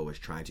Dr. LeBeau was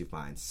trying to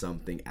find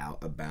something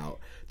out about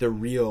the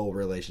real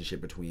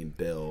relationship between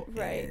Bill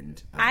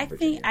and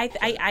Virginia.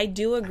 I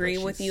do agree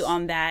with you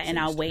on that, and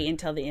I'll wait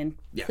until the end.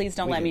 Yeah, Please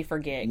don't let me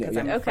forget, because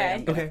I'm afraid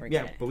I'm gonna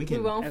forget. Yeah, but we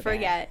won't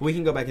forget. We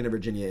can go back into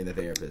Virginia and the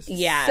therapist.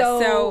 Yeah.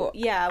 So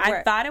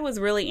I thought it was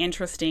really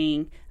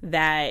interesting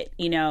that,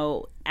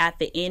 at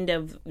the end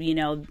of,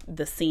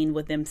 the scene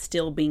with them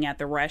still being at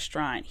the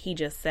restaurant, he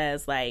just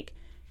says, like,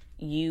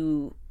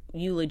 you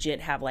legit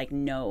have, like,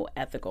 no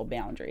ethical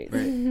boundaries.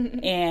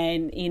 Right.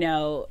 And,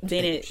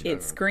 then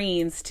it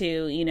screams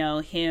to,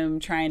 him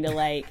trying to,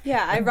 like,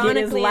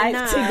 ironically get his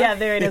life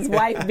together, and his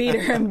wife beat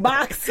her and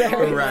box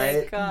her.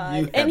 Right. Oh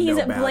my God. And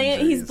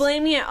he's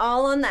blaming it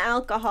all on the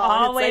alcohol.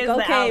 Always it's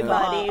like, okay,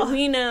 buddy,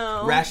 we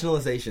know.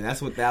 Rationalization.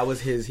 That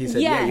was his. He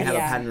said, you have a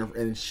pattern,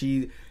 and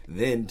she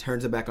then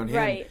turns it back on him.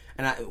 Right.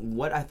 And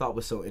what I thought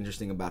was so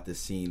interesting about this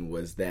scene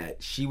was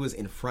that she was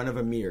in front of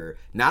a mirror,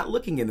 not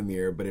looking in the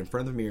mirror, but in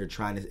front of the mirror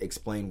trying to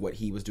explain what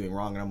he was doing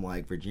wrong. And I'm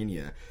like,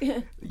 Virginia,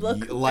 turn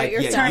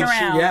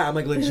around. Yeah, I'm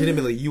like,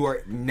 legitimately, you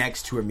are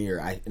next to a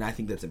mirror. And I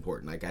think that's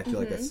important. Like, I feel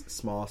like that's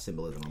small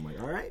symbolism. I'm like,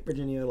 all right,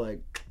 Virginia,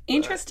 like.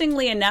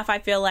 Interestingly enough, I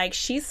feel like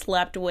she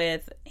slept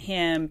with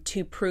him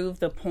to prove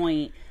the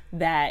point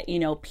that,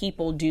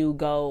 people do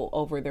go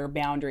over their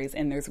boundaries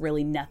and there's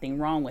really nothing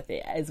wrong with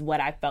it, is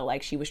what I felt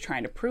like she was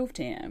trying to prove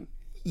to him.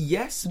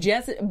 Yes.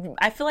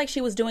 I feel like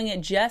she was doing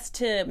it just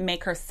to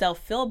make herself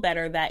feel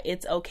better, that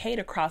it's okay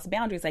to cross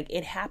boundaries. Like,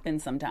 it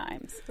happens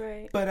sometimes.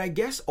 Right. But I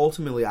guess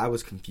ultimately I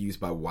was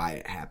confused by why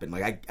it happened.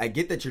 Like, I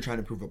get that you're trying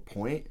to prove a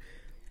point,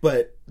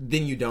 but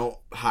then you don't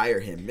hire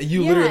him.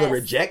 You literally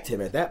reject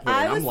him at that point.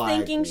 I was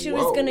thinking she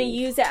was going to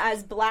use it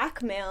as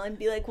blackmail and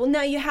be like, well,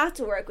 now you have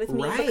to work with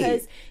me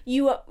because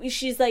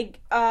she's like,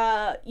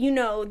 they're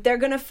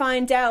going to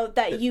find out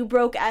that you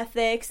broke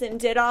ethics and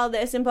did all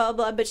this and blah,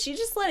 blah. But she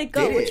just let it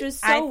go, which was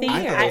so weird.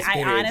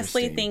 I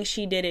honestly think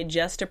she did it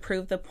just to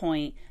prove the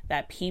point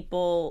that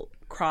people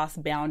cross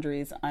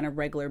boundaries on a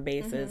regular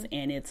basis,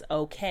 and it's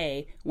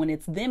okay when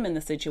it's them in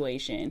the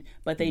situation,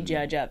 but they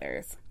judge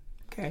others.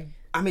 Okay.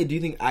 I mean, do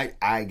you think,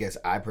 I guess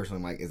I personally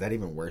am like, is that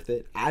even worth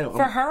it?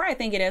 For her, I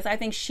think it is. I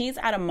think she's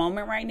at a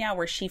moment right now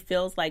where she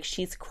feels like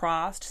she's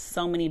crossed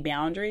so many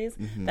boundaries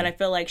that I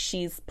feel like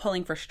she's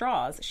pulling for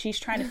straws. She's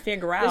trying to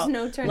figure out. There's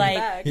no turning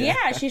back.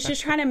 Yeah, she's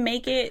just trying to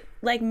make it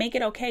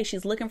okay.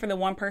 She's looking for the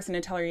one person to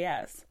tell her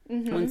yes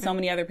when so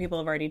many other people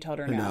have already told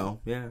her no. No,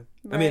 yeah.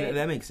 Right. I mean,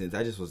 that makes sense.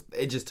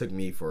 It just took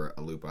me for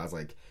a loop. I was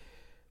like,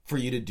 for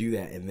you to do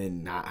that and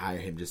then not hire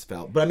him just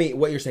felt. But I mean,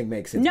 what you're saying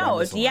makes sense. No,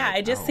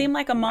 it just seemed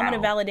like a moment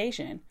of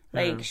validation.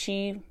 Like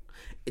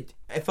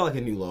it felt like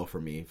a new low for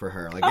me, for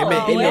her. Like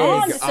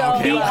beyond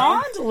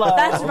low.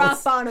 That's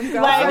rock bottom,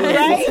 girl. Like,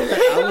 right?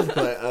 I was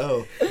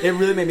like, it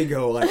really made me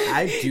go, like,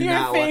 I do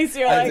not face, like.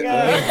 You're like,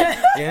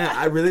 yeah,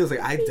 I really was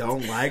like, I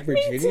don't like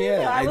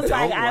Virginia. I was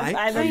like,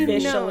 I've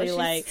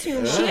officially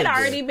she had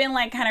already much. been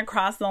like kind of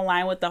crossing the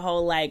line with the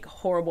whole like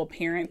horrible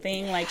parent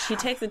thing. Like, she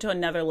takes it to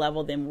another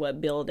level than what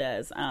Bill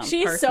does.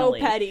 She's personally.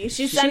 So petty.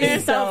 She's sending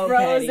herself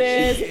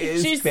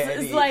roses. She's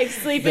like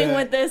sleeping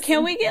with this.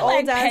 Can we get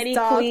like petty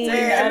queen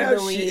of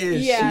the week?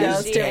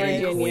 Yeah. She's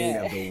petty queen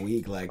of the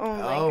week. Like,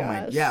 oh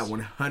my, yeah,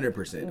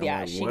 100%. Yeah,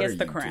 like, she gets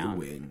the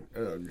crown.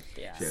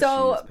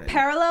 So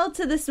parallel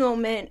to this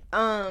moment,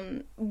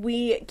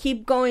 we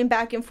keep going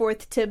back and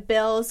forth to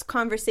Bill's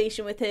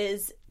conversation with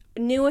his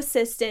new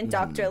assistant,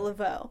 Dr.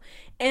 LeBeau,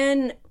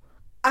 and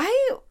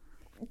I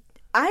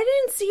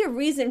didn't see a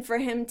reason for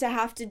him to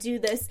have to do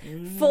this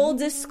full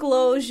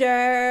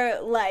disclosure,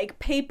 like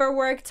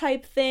paperwork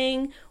type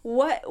thing.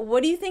 What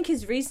do you think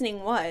his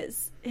reasoning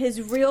was?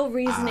 His real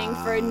reasoning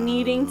for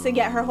needing to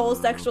get her whole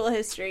sexual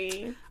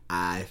history?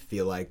 I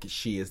feel like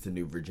she is the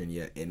new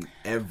Virginia in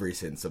every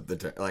sense of the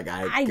term. Like,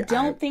 I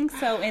don't think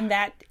so. In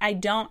that, I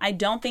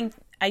don't think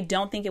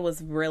it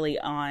was really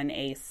on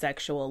a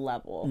sexual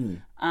level.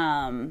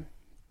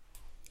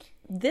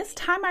 this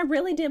time I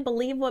really did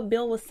believe what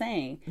Bill was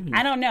saying.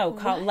 I don't know.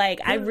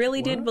 I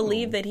really did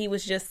believe that he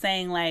was just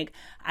saying, like,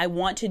 I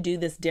want to do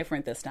this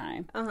different this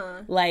time.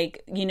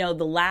 Like, you know,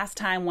 the last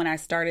time when I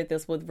started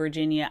this with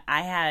Virginia,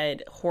 I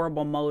had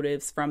horrible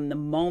motives from the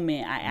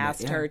moment I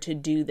asked her to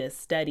do this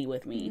study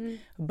with me.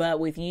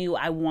 But with you,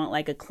 I want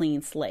like a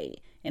clean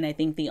slate. And I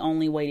think the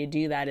only way to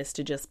do that is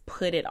to just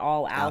put it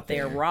all out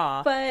there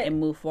raw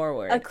and move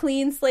forward. A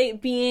clean slate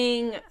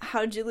being,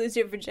 how'd you lose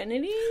your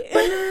virginity?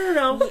 But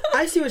no.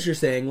 I see what you're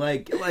saying.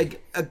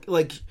 Like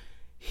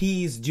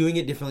he's doing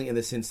it differently in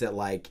the sense that,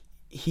 like,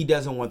 he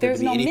doesn't want there to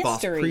be any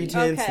false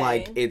pretense. Okay.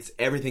 Like,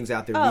 everything's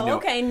out there. Oh,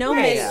 okay, no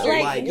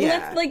mystery.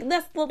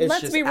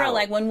 Let's be real.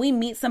 Like, when we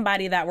meet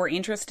somebody that we're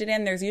interested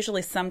in, there's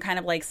usually some kind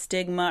of like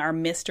stigma or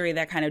mystery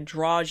that kind of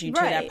draws you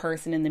to that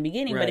person in the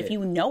beginning. But if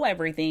you know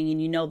everything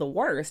and you know the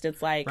worst,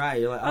 it's like,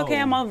 you're like, okay,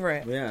 I'm over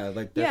it. Yeah,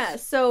 like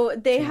so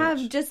they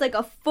have just like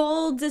a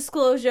full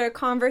disclosure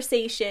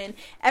conversation.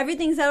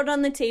 Everything's out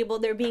on the table.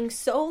 They're being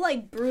so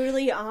like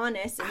brutally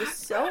honest. It was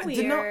so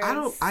weird.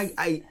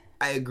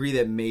 I agree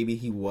that maybe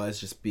he was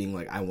just being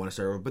like, I want to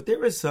start over, but there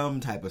was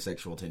some type of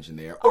sexual tension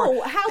there.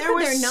 Or how there could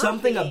was there not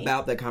something be?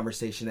 about that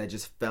conversation that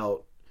just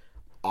felt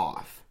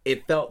off.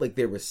 It felt like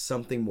there was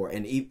something more.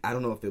 And I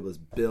don't know if it was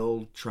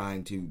Bill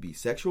trying to be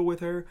sexual with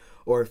her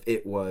or if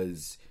it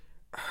was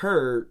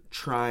her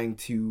trying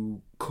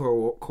to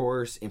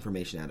coerce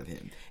information out of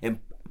him. And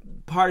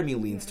part of me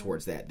leans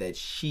towards that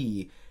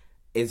she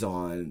is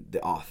on the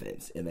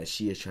offense and that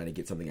she is trying to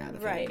get something out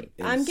of him.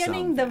 I'm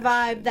getting the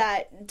vibe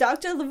that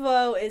Dr.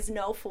 Laveau is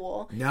no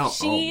fool.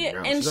 She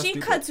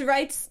cuts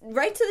right to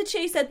the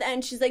chase at the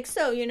end. She's like,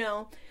 so, you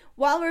know,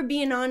 while we're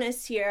being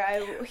honest here,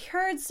 I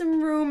heard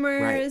some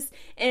rumors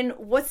and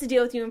what's the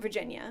deal with you in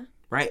Virginia?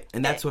 Right.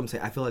 And that's what I'm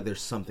saying. I feel like there's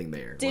something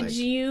there.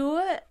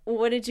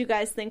 What did you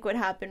guys think would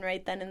happen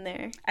right then and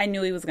there? I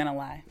knew he was going to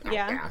lie.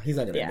 Yeah. He's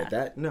not going to admit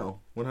that.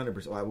 No,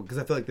 100%. Because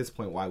I feel like at this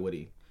point, why would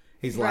he?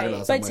 He's lied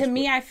about so much. But to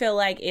me, I feel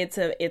like it's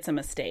a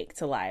mistake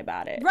to lie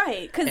about it.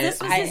 Right, because this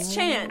was his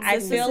chance.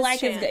 I feel like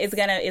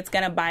it's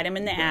gonna bite him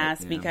in the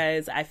ass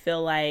because I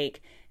feel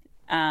like,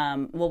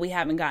 we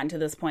haven't gotten to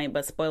this point,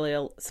 but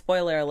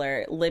spoiler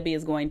alert, Libby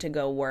is going to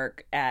go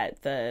work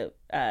at the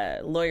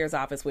lawyer's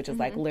office, which is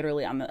like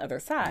literally on the other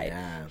side.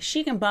 Yeah.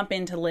 She can bump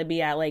into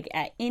Libby at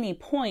any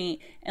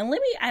point, and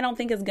Libby I don't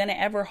think is gonna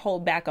ever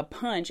hold back a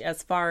punch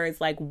as far as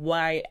like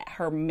why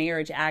her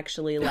marriage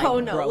actually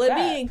broke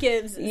Libby up.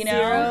 Gives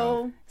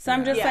zero. So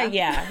I'm just So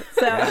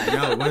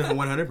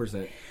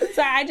 100%.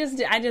 So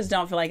I just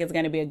don't feel like it's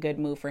going to be a good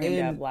move for him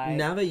to have lied.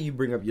 Now that you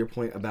bring up your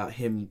point about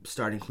him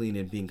starting clean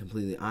and being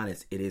completely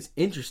honest, it is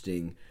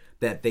interesting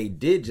that they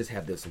did just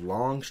have this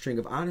long string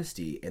of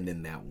honesty and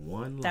then that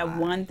one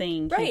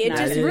thing. Right, it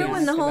just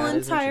ruined the whole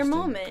entire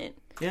moment.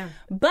 Yeah.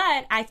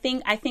 But I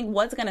think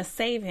what's going to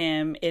save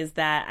him is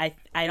that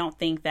I don't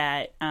think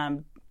that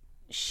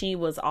she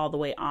was all the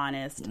way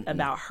honest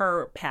about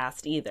her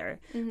past either.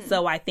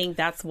 So I think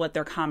that's what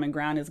their common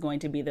ground is going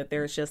to be, that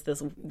there's just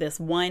this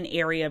one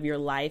area of your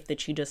life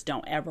that you just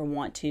don't ever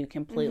want to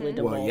completely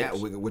divulge. Well, yeah,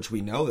 which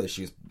we know that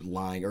she's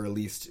lying, or at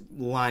least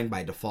lying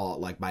by default,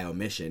 like by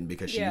omission,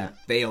 because she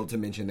failed to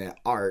mention that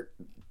Art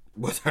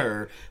was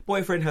her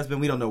boyfriend,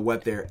 husband. We don't know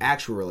what their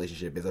actual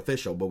relationship is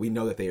official, but we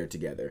know that they are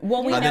together.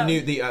 Well, we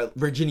know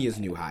Virginia's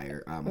new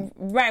hire.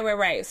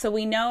 Right. So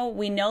we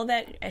know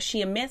that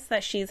she admits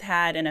that she's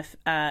had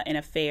an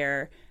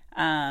affair,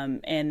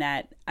 and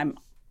that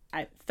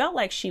I felt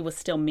like she was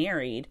still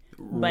married,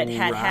 but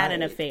had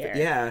an affair.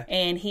 Yeah.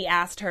 And he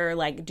asked her,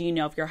 like, do you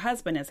know if your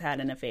husband has had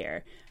an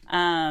affair?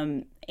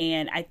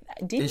 And I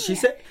didn't. And she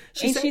said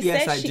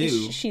yes, I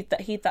do.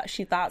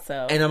 She thought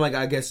so. And I'm like,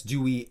 I guess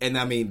do we? And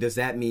I mean, does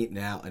that mean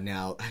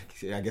now?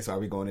 I guess are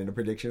we going into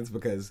predictions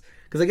because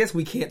I guess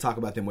we can't talk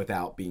about them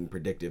without being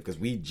predictive because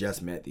we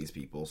just met these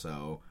people.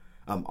 So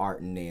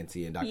Art and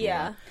Nancy and Dr.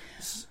 Yeah.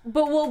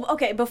 But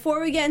before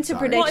we get into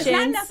predictions.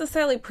 Well, it's not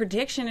necessarily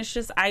prediction. It's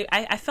just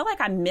I feel like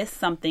I missed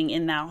something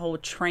in that whole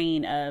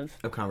train of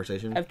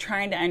conversation of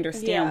trying to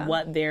understand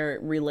what their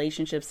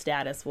relationship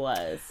status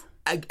was.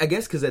 I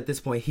guess because at this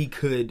point he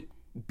could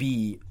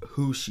be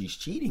who she's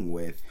cheating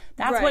with.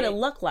 That's what it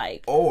looked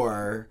like.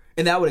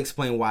 And that would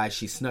explain why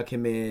she snuck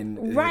him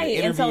in. Right.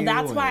 And so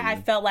that's why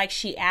I felt like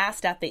she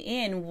asked at the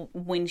end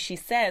when she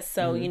says,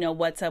 so, you know,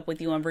 what's up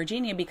with you in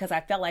Virginia? Because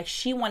I felt like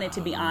she wanted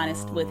to be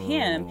honest with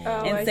him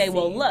and say,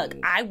 well, look,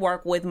 I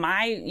work with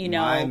my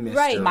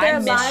their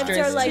lives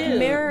are like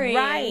married.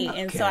 Right.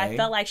 Okay. And so I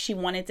felt like she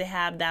wanted to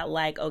have that,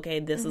 like,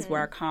 okay, this is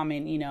where our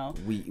common,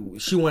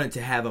 she wanted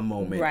to have a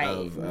moment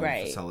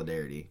of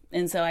solidarity.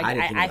 And so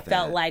I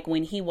felt like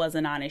when he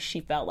wasn't honest, she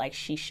felt like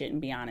she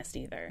shouldn't be honest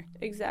either.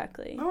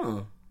 Exactly.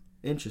 Oh.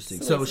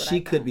 Interesting. So she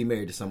could be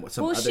married to some other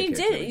character. Well, she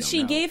did.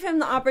 She gave him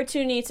the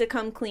opportunity to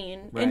come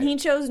clean, and he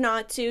chose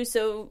not to.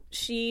 So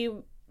she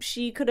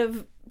could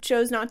have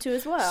chose not to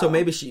as well. So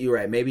maybe you're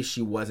right. Maybe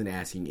she wasn't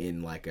asking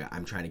in like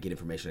I'm trying to get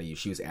information on you.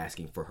 She was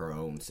asking for her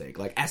own sake,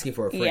 like asking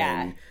for a friend.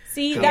 Yeah.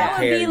 See, that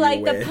would be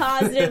like the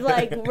positive.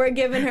 Like we're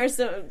giving her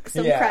some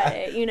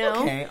credit, you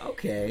know.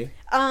 Okay.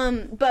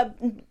 But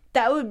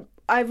that would.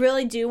 I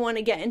really do want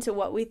to get into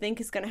what we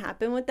think is going to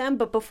happen with them.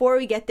 But before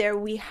we get there,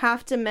 we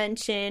have to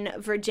mention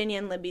Virginia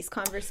and Libby's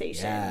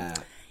conversation. Yeah.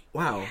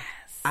 Wow.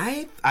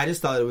 Yes. I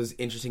just thought it was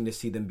interesting to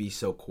see them be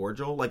so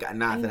cordial. Like,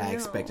 not that I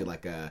expected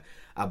like a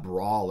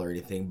brawl or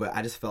anything, but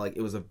I just felt like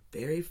it was a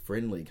very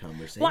friendly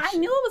conversation. Well, I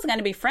knew it was going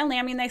to be friendly.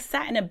 I mean, they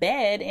sat in a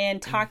bed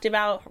and talked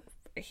about,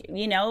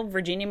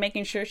 Virginia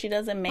making sure she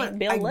doesn't make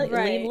Bill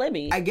leave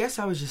Libby. I guess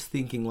I was just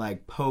thinking,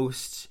 like,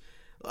 post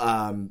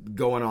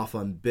going off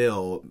on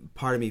Bill,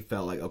 part of me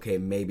felt like, okay,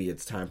 maybe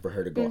it's time for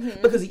her to go.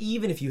 Because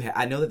even if you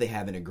I know that they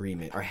have an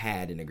agreement or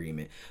had an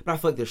agreement, but I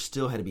feel like there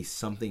still had to be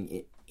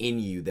something in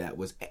you that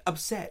was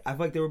upset. I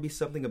feel like there would be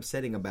something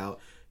upsetting about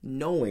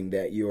knowing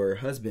that your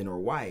husband or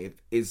wife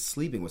is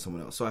sleeping with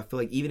someone else. So I feel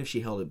like even if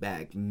she held it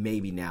back,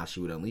 maybe now she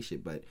would unleash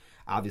it, but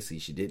obviously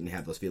she didn't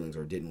have those feelings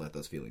or didn't let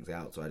those feelings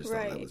out. So I just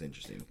thought that was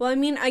interesting. Well, I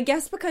mean, I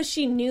guess because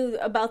she knew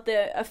about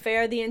the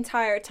affair the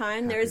entire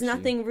time, there's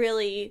nothing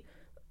really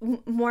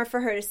more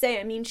for her to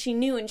say. I mean, she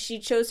knew, and she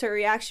chose her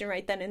reaction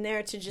right then and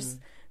there to just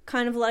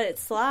kind of let it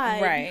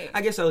slide. Right.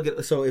 I guess I'll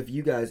get. So if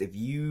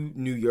you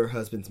knew your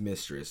husband's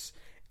mistress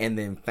and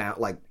then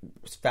found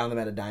them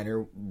at a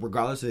diner,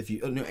 regardless of if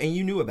you and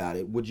you knew about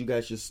it, would you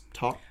guys just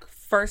talk?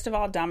 First of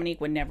all, Domonique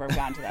would never have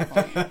gotten to that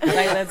point. Like,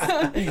 that's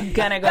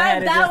gonna go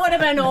ahead. That would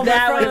have been over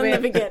from the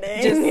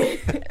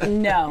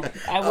beginning. No,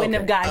 I wouldn't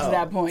have gotten to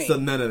that point. So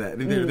none of that.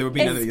 There would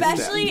be none of these steps.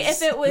 Especially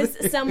if it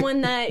was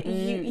someone that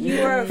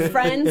you were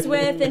friends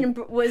with and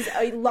was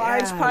a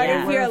large part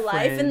of your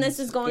life, and this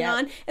was going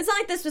on. It's not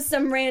like this was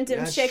some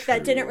random chick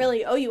that didn't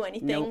really owe you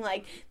anything. Nope.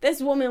 Like,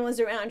 this woman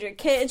was around your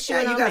kids. She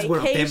went on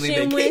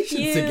vacation with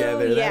you.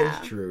 Together. Yeah.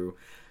 That is true.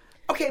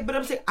 Okay, but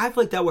I'm saying, I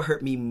feel like that would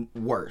hurt me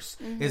worse.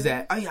 Is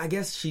that, I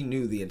guess she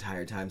knew the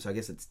entire time, so I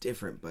guess it's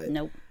different, but...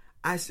 Nope.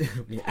 I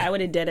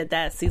would have did it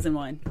that season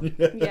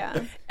 1.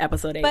 Yeah.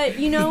 Episode 8. But,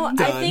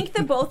 I think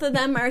the both of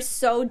them are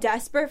so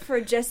desperate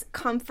for just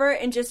comfort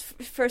and just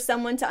for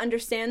someone to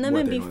understand them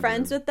and be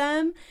friends with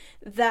them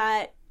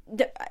that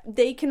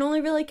they can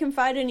only really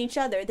confide in each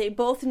other. They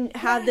both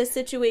have this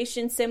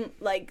situation,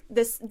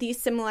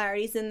 these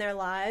similarities in their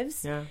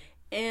lives. Yeah.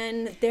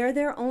 And they're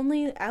their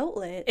only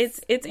outlet.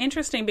 It's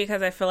interesting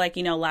because I feel like,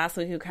 last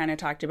week we kind of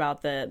talked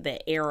about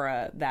the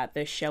era that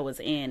this show is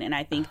in. And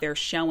I think they're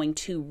showing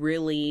two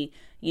really,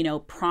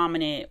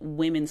 prominent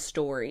women's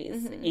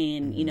stories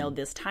in,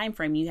 this time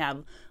frame. You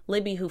have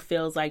Libby, who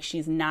feels like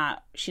she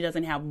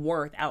doesn't have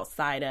worth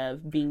outside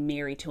of being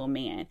married to a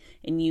man.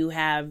 And you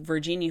have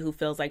Virginia, who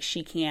feels like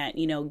she can't,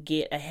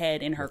 get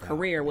ahead in her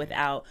career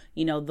without,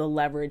 the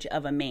leverage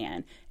of a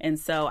man. And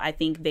so I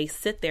think they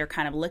sit there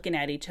kind of looking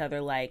at each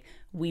other like,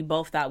 we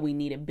both thought we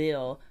needed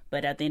Bill,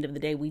 but at the end of the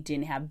day, we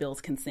didn't have Bill's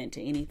consent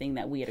to anything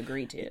that we had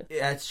agreed to.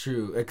 That's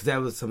true, because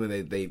that was something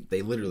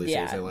they literally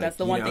say. So like, that's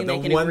the one thing they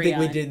can agree on. The one thing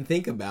we didn't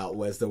think about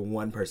was the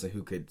one person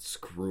who could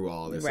screw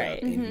all this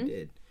up, and he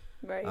did.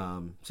 Right.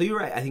 So you're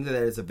right. I think that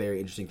is a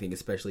very interesting thing,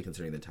 especially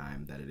considering the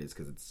time that it is,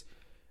 because it's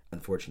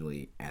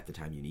unfortunately at the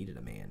time you needed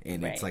a man,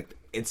 and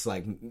it's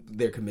like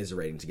they're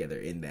commiserating together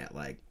in that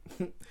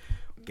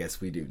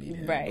guess we do need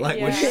him.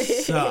 Right. Which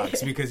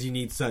sucks because you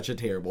need such a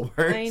terrible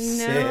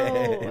person. I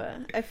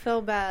know. I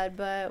feel bad,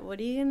 but what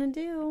are you going to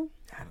do?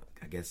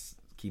 I guess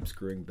keep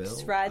screwing Bill.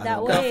 Just ride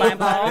that way. Go find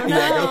Paul.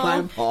 Go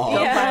find Paul.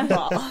 Yeah.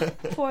 Go find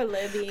Paul. Poor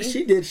Libby.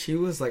 She did. She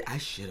was like, I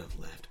should have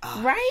left.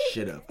 Right?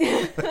 Should have.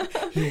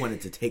 He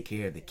wanted to take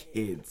care of the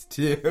kids,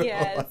 too.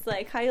 Yeah, it's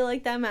like, how you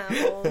like them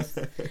apples?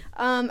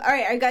 All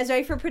right, are you guys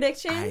ready for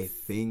predictions? I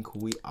think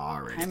we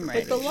are ready. I'm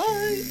ready. Hit the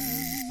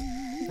lights.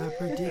 The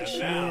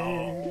predictions.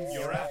 And now,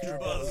 your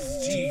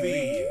AfterBuzz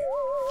TV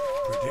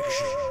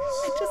predictions.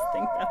 I just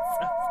think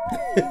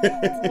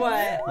that's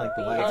what? Like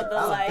the lights. The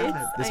lights.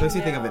 God. This makes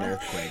me think of an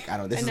earthquake. I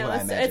don't know. This is what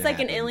I imagine. It's like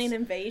an alien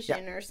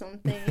invasion or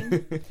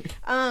something.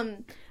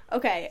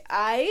 Okay,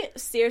 I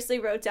seriously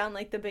wrote down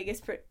the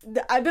biggest...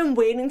 I've been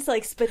waiting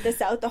to spit this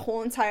out the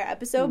whole entire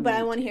episode, but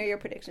I want to hear your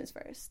predictions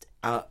first.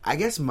 I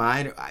guess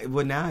mine...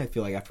 now I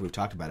feel like after we've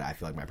talked about it, I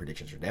feel like my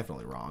predictions are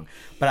definitely wrong.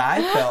 But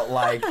I felt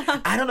like...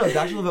 I don't know,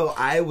 Dr. LaVelle,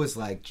 I was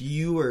like,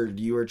 you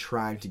were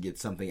trying to get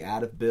something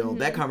out of Bill.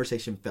 That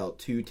conversation felt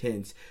too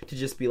tense to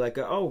just be like,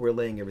 oh, we're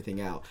laying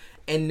everything out.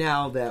 And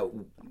now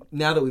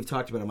that we've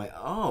talked about it, I'm like,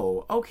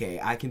 oh, okay,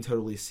 I can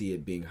totally see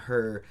it being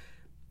her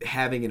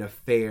having an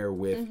affair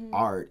with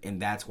Art, and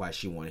that's why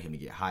she wanted him to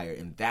get hired,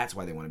 and that's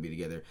why they want to be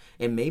together.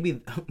 And maybe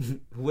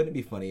wouldn't it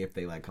be funny if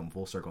they come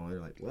full circle and they're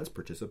like, let's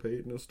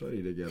participate in a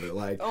study together?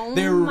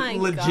 They're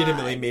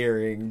legitimately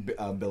mirroring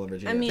Bill and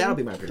Virginia. I mean, that'll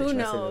be my prediction. Who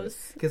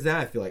knows? Because now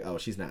I feel like,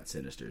 she's not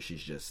sinister.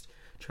 She's just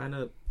trying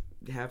to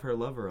have her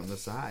lover on the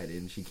side,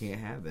 and she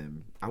can't have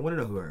him. I want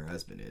to know who her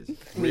husband is.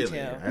 Me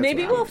too.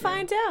 Maybe we'll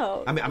find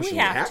out. I mean, I'm sure we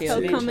have to.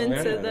 He'll come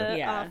into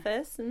the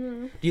office.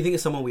 Do you think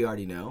it's someone we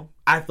already know?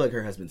 I feel like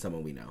her husband's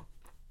someone we know.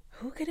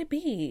 Who could it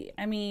be?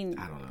 I mean,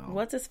 I don't know.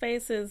 What's his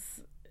face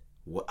is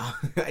What?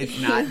 It's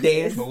not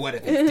Dan, but what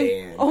if it's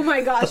Dan? Oh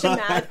my gosh,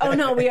 imagine. Oh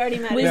no, we already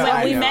met. We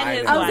met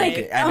his I was wife.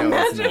 like,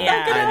 imagine.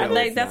 Yeah,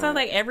 like that sounds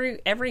like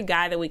every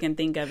guy that we can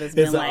think of has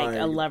been like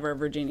a lover of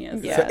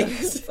Virginia's. Yeah,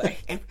 it's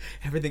like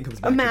everything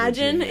comes back.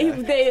 Imagine to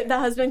Virginia. if the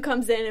husband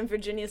comes in and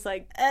Virginia's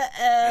like,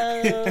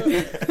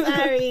 oh,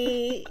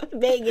 sorry,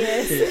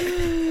 Vegas,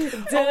 did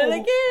it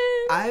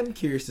again. I'm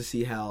curious to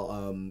see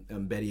how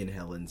Betty and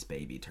Helen's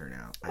baby turn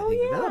out. I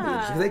think that'll be yeah.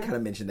 interesting. They kind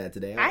of mentioned that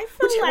today. I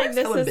feel like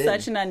this is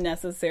such an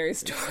unnecessary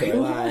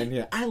storyline.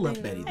 Yeah, I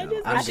love Betty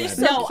though.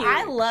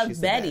 I love She's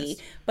Betty,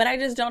 but I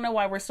just don't know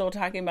why we're still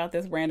talking about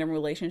this random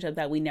relationship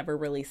that we never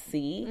really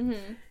see.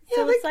 Mm-hmm.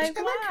 So it's like,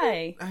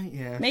 why?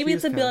 Maybe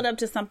it's a build up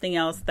to something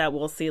else that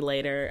we'll see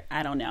later.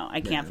 I don't know.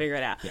 I can't figure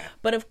it out. Yeah.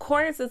 But of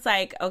course, it's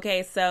like,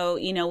 okay, so,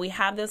 you know, we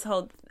have this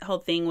whole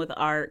thing with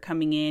Art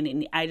coming in,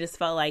 and I just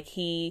felt like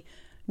he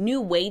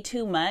knew way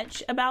too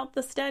much about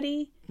the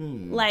study.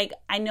 Like,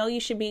 I know you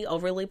should be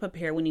overly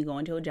prepared when you go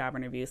into a job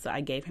interview, so I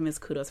gave him his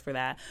kudos for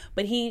that.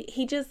 But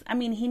he just, I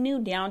mean, he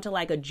knew down to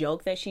like a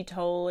joke that she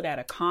told at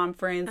a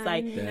conference.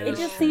 Like, it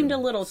just seemed a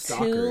little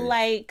too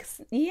like,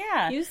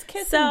 yeah. He was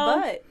kissing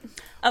butt.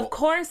 Of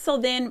course, so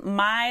then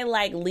my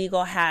like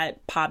legal hat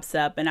pops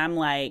up, and I'm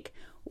like,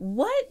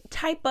 what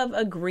type of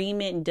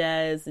agreement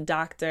does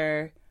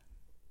Dr.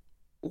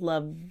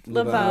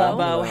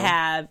 Laveau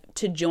have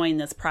to join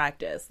this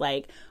practice?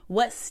 Like,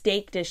 what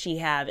stake does she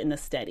have in the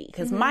study?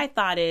 Because my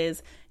thought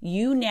is,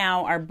 you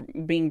now are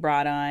being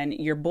brought on,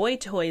 your boy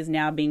toy is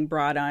now being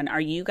brought on.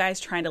 Are you guys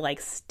trying to like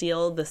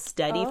steal the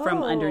study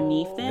from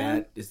underneath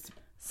them?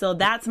 So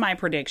that's my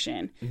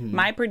prediction.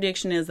 My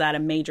prediction is that a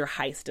major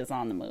heist is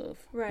on the move.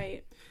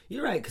 Right.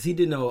 You're right, because he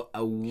did know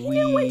a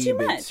wee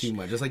bit too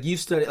much. It's like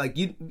you've studied, like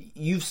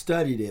you've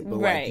studied it, but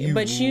right, like you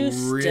but you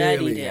really,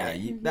 studied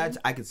it. Yeah, that's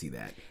I can see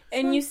that.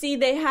 And you see,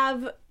 they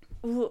have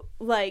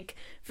like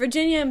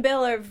Virginia and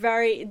Bill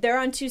they're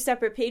on two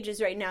separate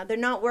pages right now. They're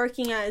not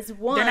working as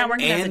one. They're not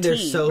working as a team. And they're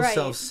so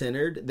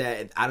self-centered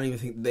that I don't even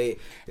think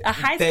a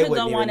heist could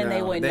go on and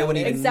they wouldn't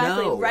even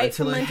know right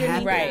until it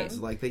happens. Right.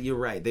 Like that, you're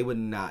right. They would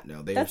not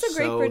know. That's a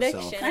great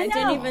prediction. I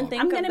didn't even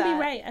think I'm of gonna that. be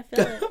right. I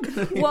feel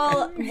it.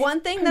 Well,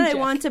 one thing that I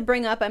want to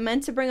bring up, I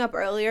meant to bring up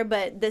earlier,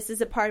 but this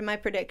is a part of my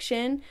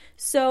prediction.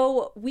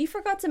 So we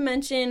forgot to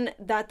mention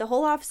that the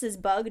whole office is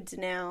bugged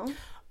now.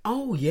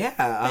 Oh,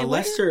 yeah.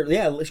 Lester,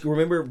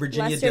 remember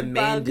Virginia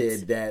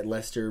demanded that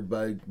Lester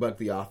bug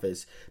the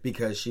office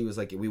because she was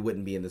like, we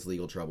wouldn't be in this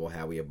legal trouble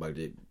had we have bugged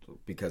it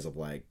because of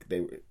like,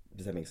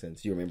 does that make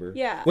sense? Do you remember?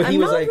 Yeah. When he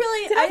was like,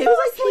 he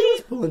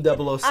was pulling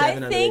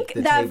 007 I think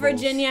the that tables.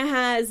 Virginia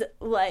has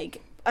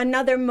like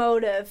another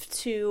motive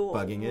to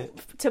bugging it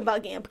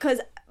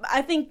because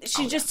I think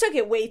she just took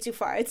it way too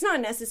far. It's not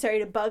necessary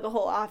to bug a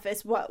whole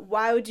office.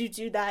 Why would you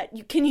do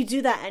that? Can you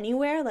do that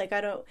anywhere? Like,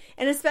 I don't...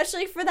 And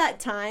especially for that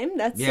time,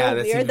 that's so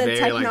weird. The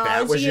technology like,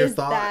 that was your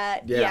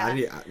thought.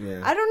 That...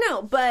 I don't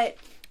know. But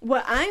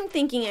what I'm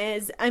thinking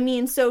is, I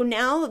mean, so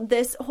now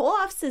this whole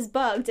office is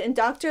bugged, and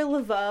Dr.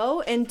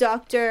 Laveau and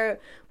Dr...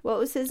 What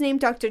was his name?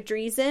 Dr.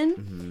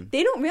 Dreesen.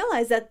 They don't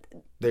realize that...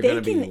 They're going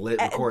to be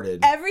recorded.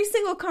 Every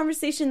single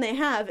conversation they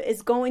have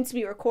is going to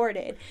be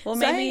recorded. Well,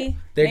 so maybe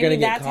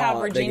that's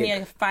how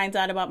Virginia finds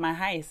out about my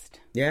heist.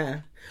 Yeah.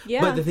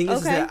 But the thing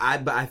is that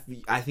I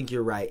think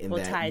you're right in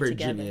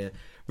that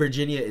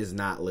Virginia is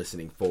not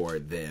listening for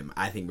them.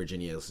 I think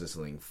Virginia is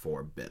listening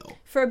for Bill.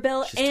 For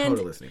Bill, she's and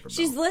totally listening for Bill.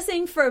 She's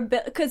listening for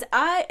Bill because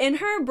in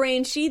her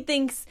brain she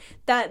thinks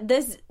that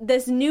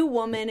this new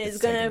woman is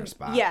gonna.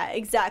 Yeah,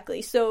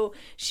 exactly. So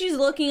she's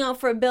looking out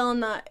for Bill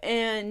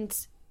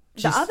and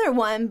the other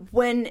one,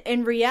 when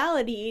in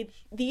reality,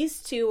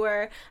 these two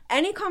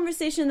any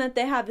conversation that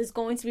they have is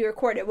going to be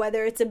recorded,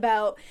 whether it's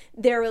about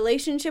their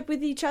relationship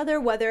with each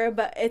other, whether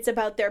it's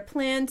about their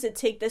plan to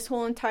take this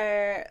whole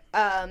entire...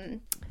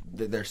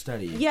 their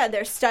study. Yeah,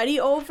 their study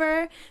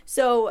over.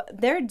 So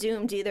they're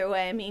doomed either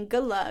way. I mean,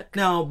 good luck.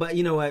 No, but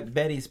you know what?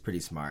 Betty's pretty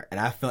smart. And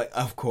I feel like,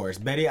 of course,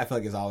 Betty, I feel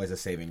like is always a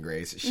saving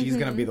grace. She's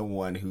going to be the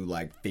one who,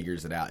 like,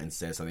 figures it out and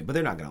says something. But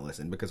they're not going to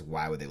listen because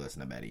why would they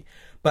listen to Betty?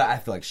 But I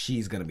feel like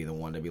she's going to be the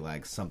one to be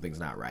like, something's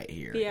not right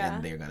here. Yeah.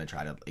 And they're going to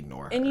try to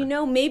ignore her. And, you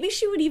know, maybe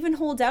she would even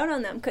hold out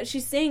on them because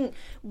she's saying,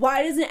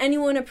 why doesn't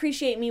anyone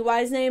appreciate me?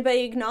 Why doesn't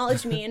anybody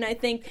acknowledge me? And I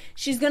think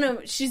she's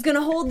gonna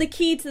hold the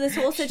key to this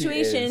whole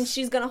situation.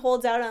 She's going to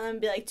hold out on them and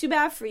be like, too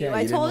bad for you. Yeah,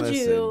 I told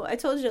you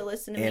to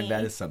listen to me. And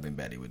that is something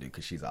Betty would do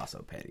because she's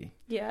also petty.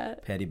 Yeah.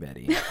 Petty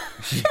Betty.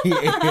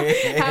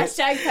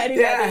 Hashtag petty Betty.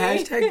 Yeah,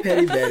 hashtag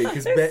petty Betty.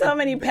 There's so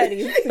many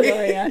petties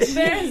going on.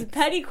 There's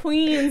petty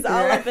queens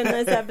all up in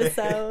this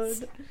episode.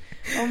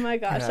 Oh my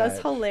gosh, that's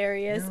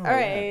hilarious. All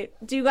right.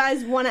 Do you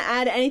guys want to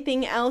add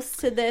anything else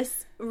to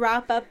this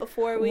wrap up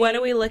before we... What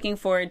are we looking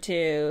forward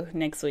to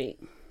next week?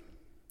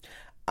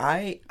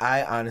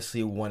 I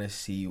honestly want to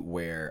see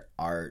where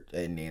Art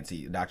and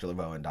Nancy, Dr.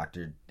 LeBeau and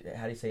Dr.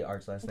 How do you say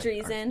Art's last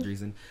name?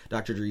 Dreesen.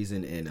 Dr.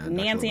 Dreesen and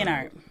Nancy and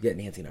Art. Yeah,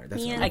 Nancy and Art.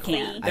 That's I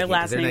can't. Their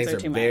last names are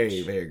too much.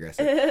 Very, very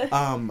aggressive.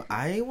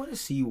 I want to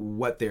see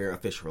what their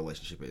official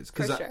relationship is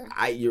because sure.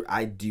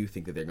 I do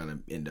think that they're going to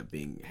end up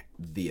being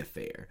the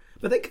affair,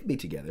 but they could be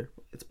together.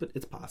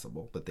 It's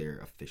possible, but they're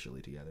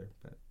officially together.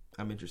 But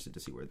I'm interested to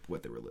see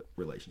what their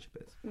relationship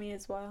is. Me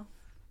as well.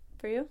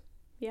 For you?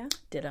 Yeah.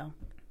 Ditto.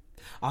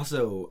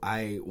 Also,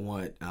 I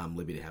want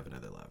Libby to have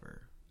another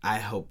lover. I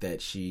hope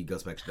that she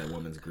goes back to that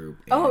woman's group.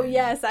 Oh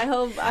yes, I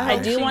hope. I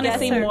do want to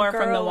see more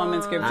from the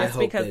women's group just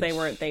because they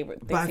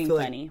seem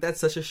funny. Like that's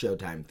such a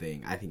Showtime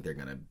thing. I think they're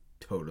gonna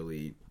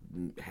totally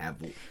have.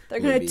 They're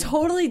gonna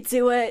totally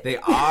do it. They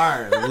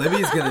are.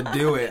 Libby's gonna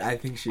do it. I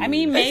think she. I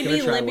mean,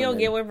 maybe Libby will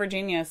get with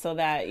Virginia so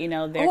that there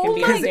can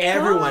be because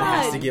everyone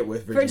has to get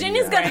with Virginia.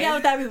 Virginia's gonna get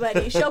with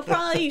everybody. She'll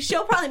probably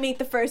make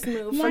the first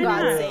move for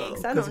God's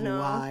sakes. I don't know.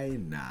 Why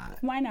not?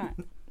 Why not?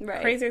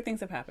 Right. Crazier things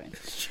have happened.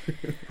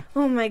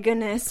 Oh my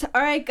goodness.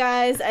 All right,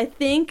 guys. I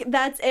think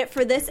that's it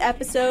for this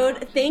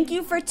episode. Thank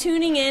you for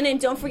tuning in, and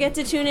don't forget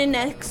to tune in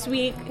next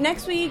week.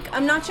 Next week,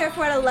 I'm not sure if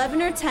we're at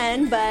 11 or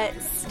 10, but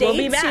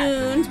stay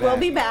tuned. We'll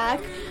be back.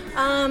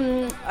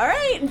 All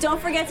right. Don't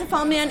forget to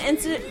follow me on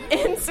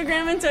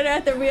Instagram and Twitter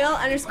at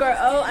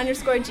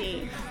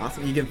 @thereal_O_G.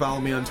 Awesome. You can follow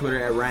me on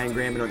Twitter at Ryan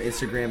Graham and on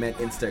Instagram at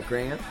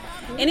Instagram.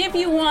 And if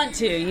you want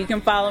to, you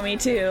can follow me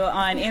too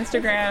on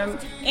Instagram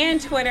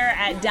and Twitter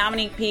at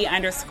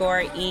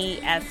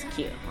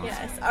DomoniqueP_ESQ.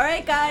 Yes. All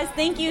right, guys.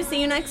 Thank you. See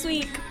you next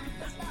week.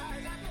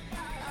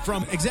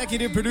 From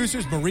executive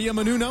producers Maria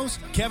Menounos,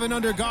 Kevin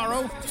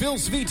Undergaro, Phil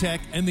Svitek,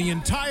 and the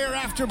entire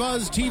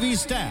AfterBuzz TV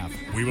staff,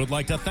 we would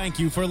like to thank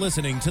you for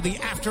listening to the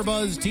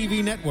AfterBuzz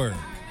TV network.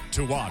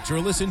 To watch or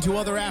listen to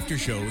other after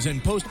shows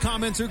and post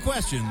comments or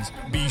questions,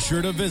 be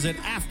sure to visit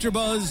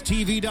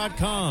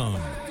AfterBuzzTV.com.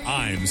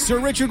 I'm Sir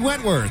Richard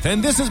Wentworth,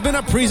 and this has been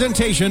a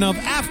presentation of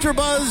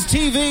AfterBuzz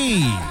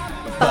TV.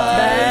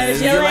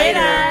 Buzz you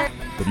later.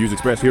 The views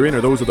expressed herein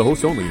are those of the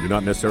hosts only and do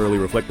not necessarily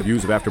reflect the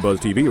views of AfterBuzz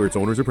TV or its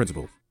owners or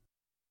principals.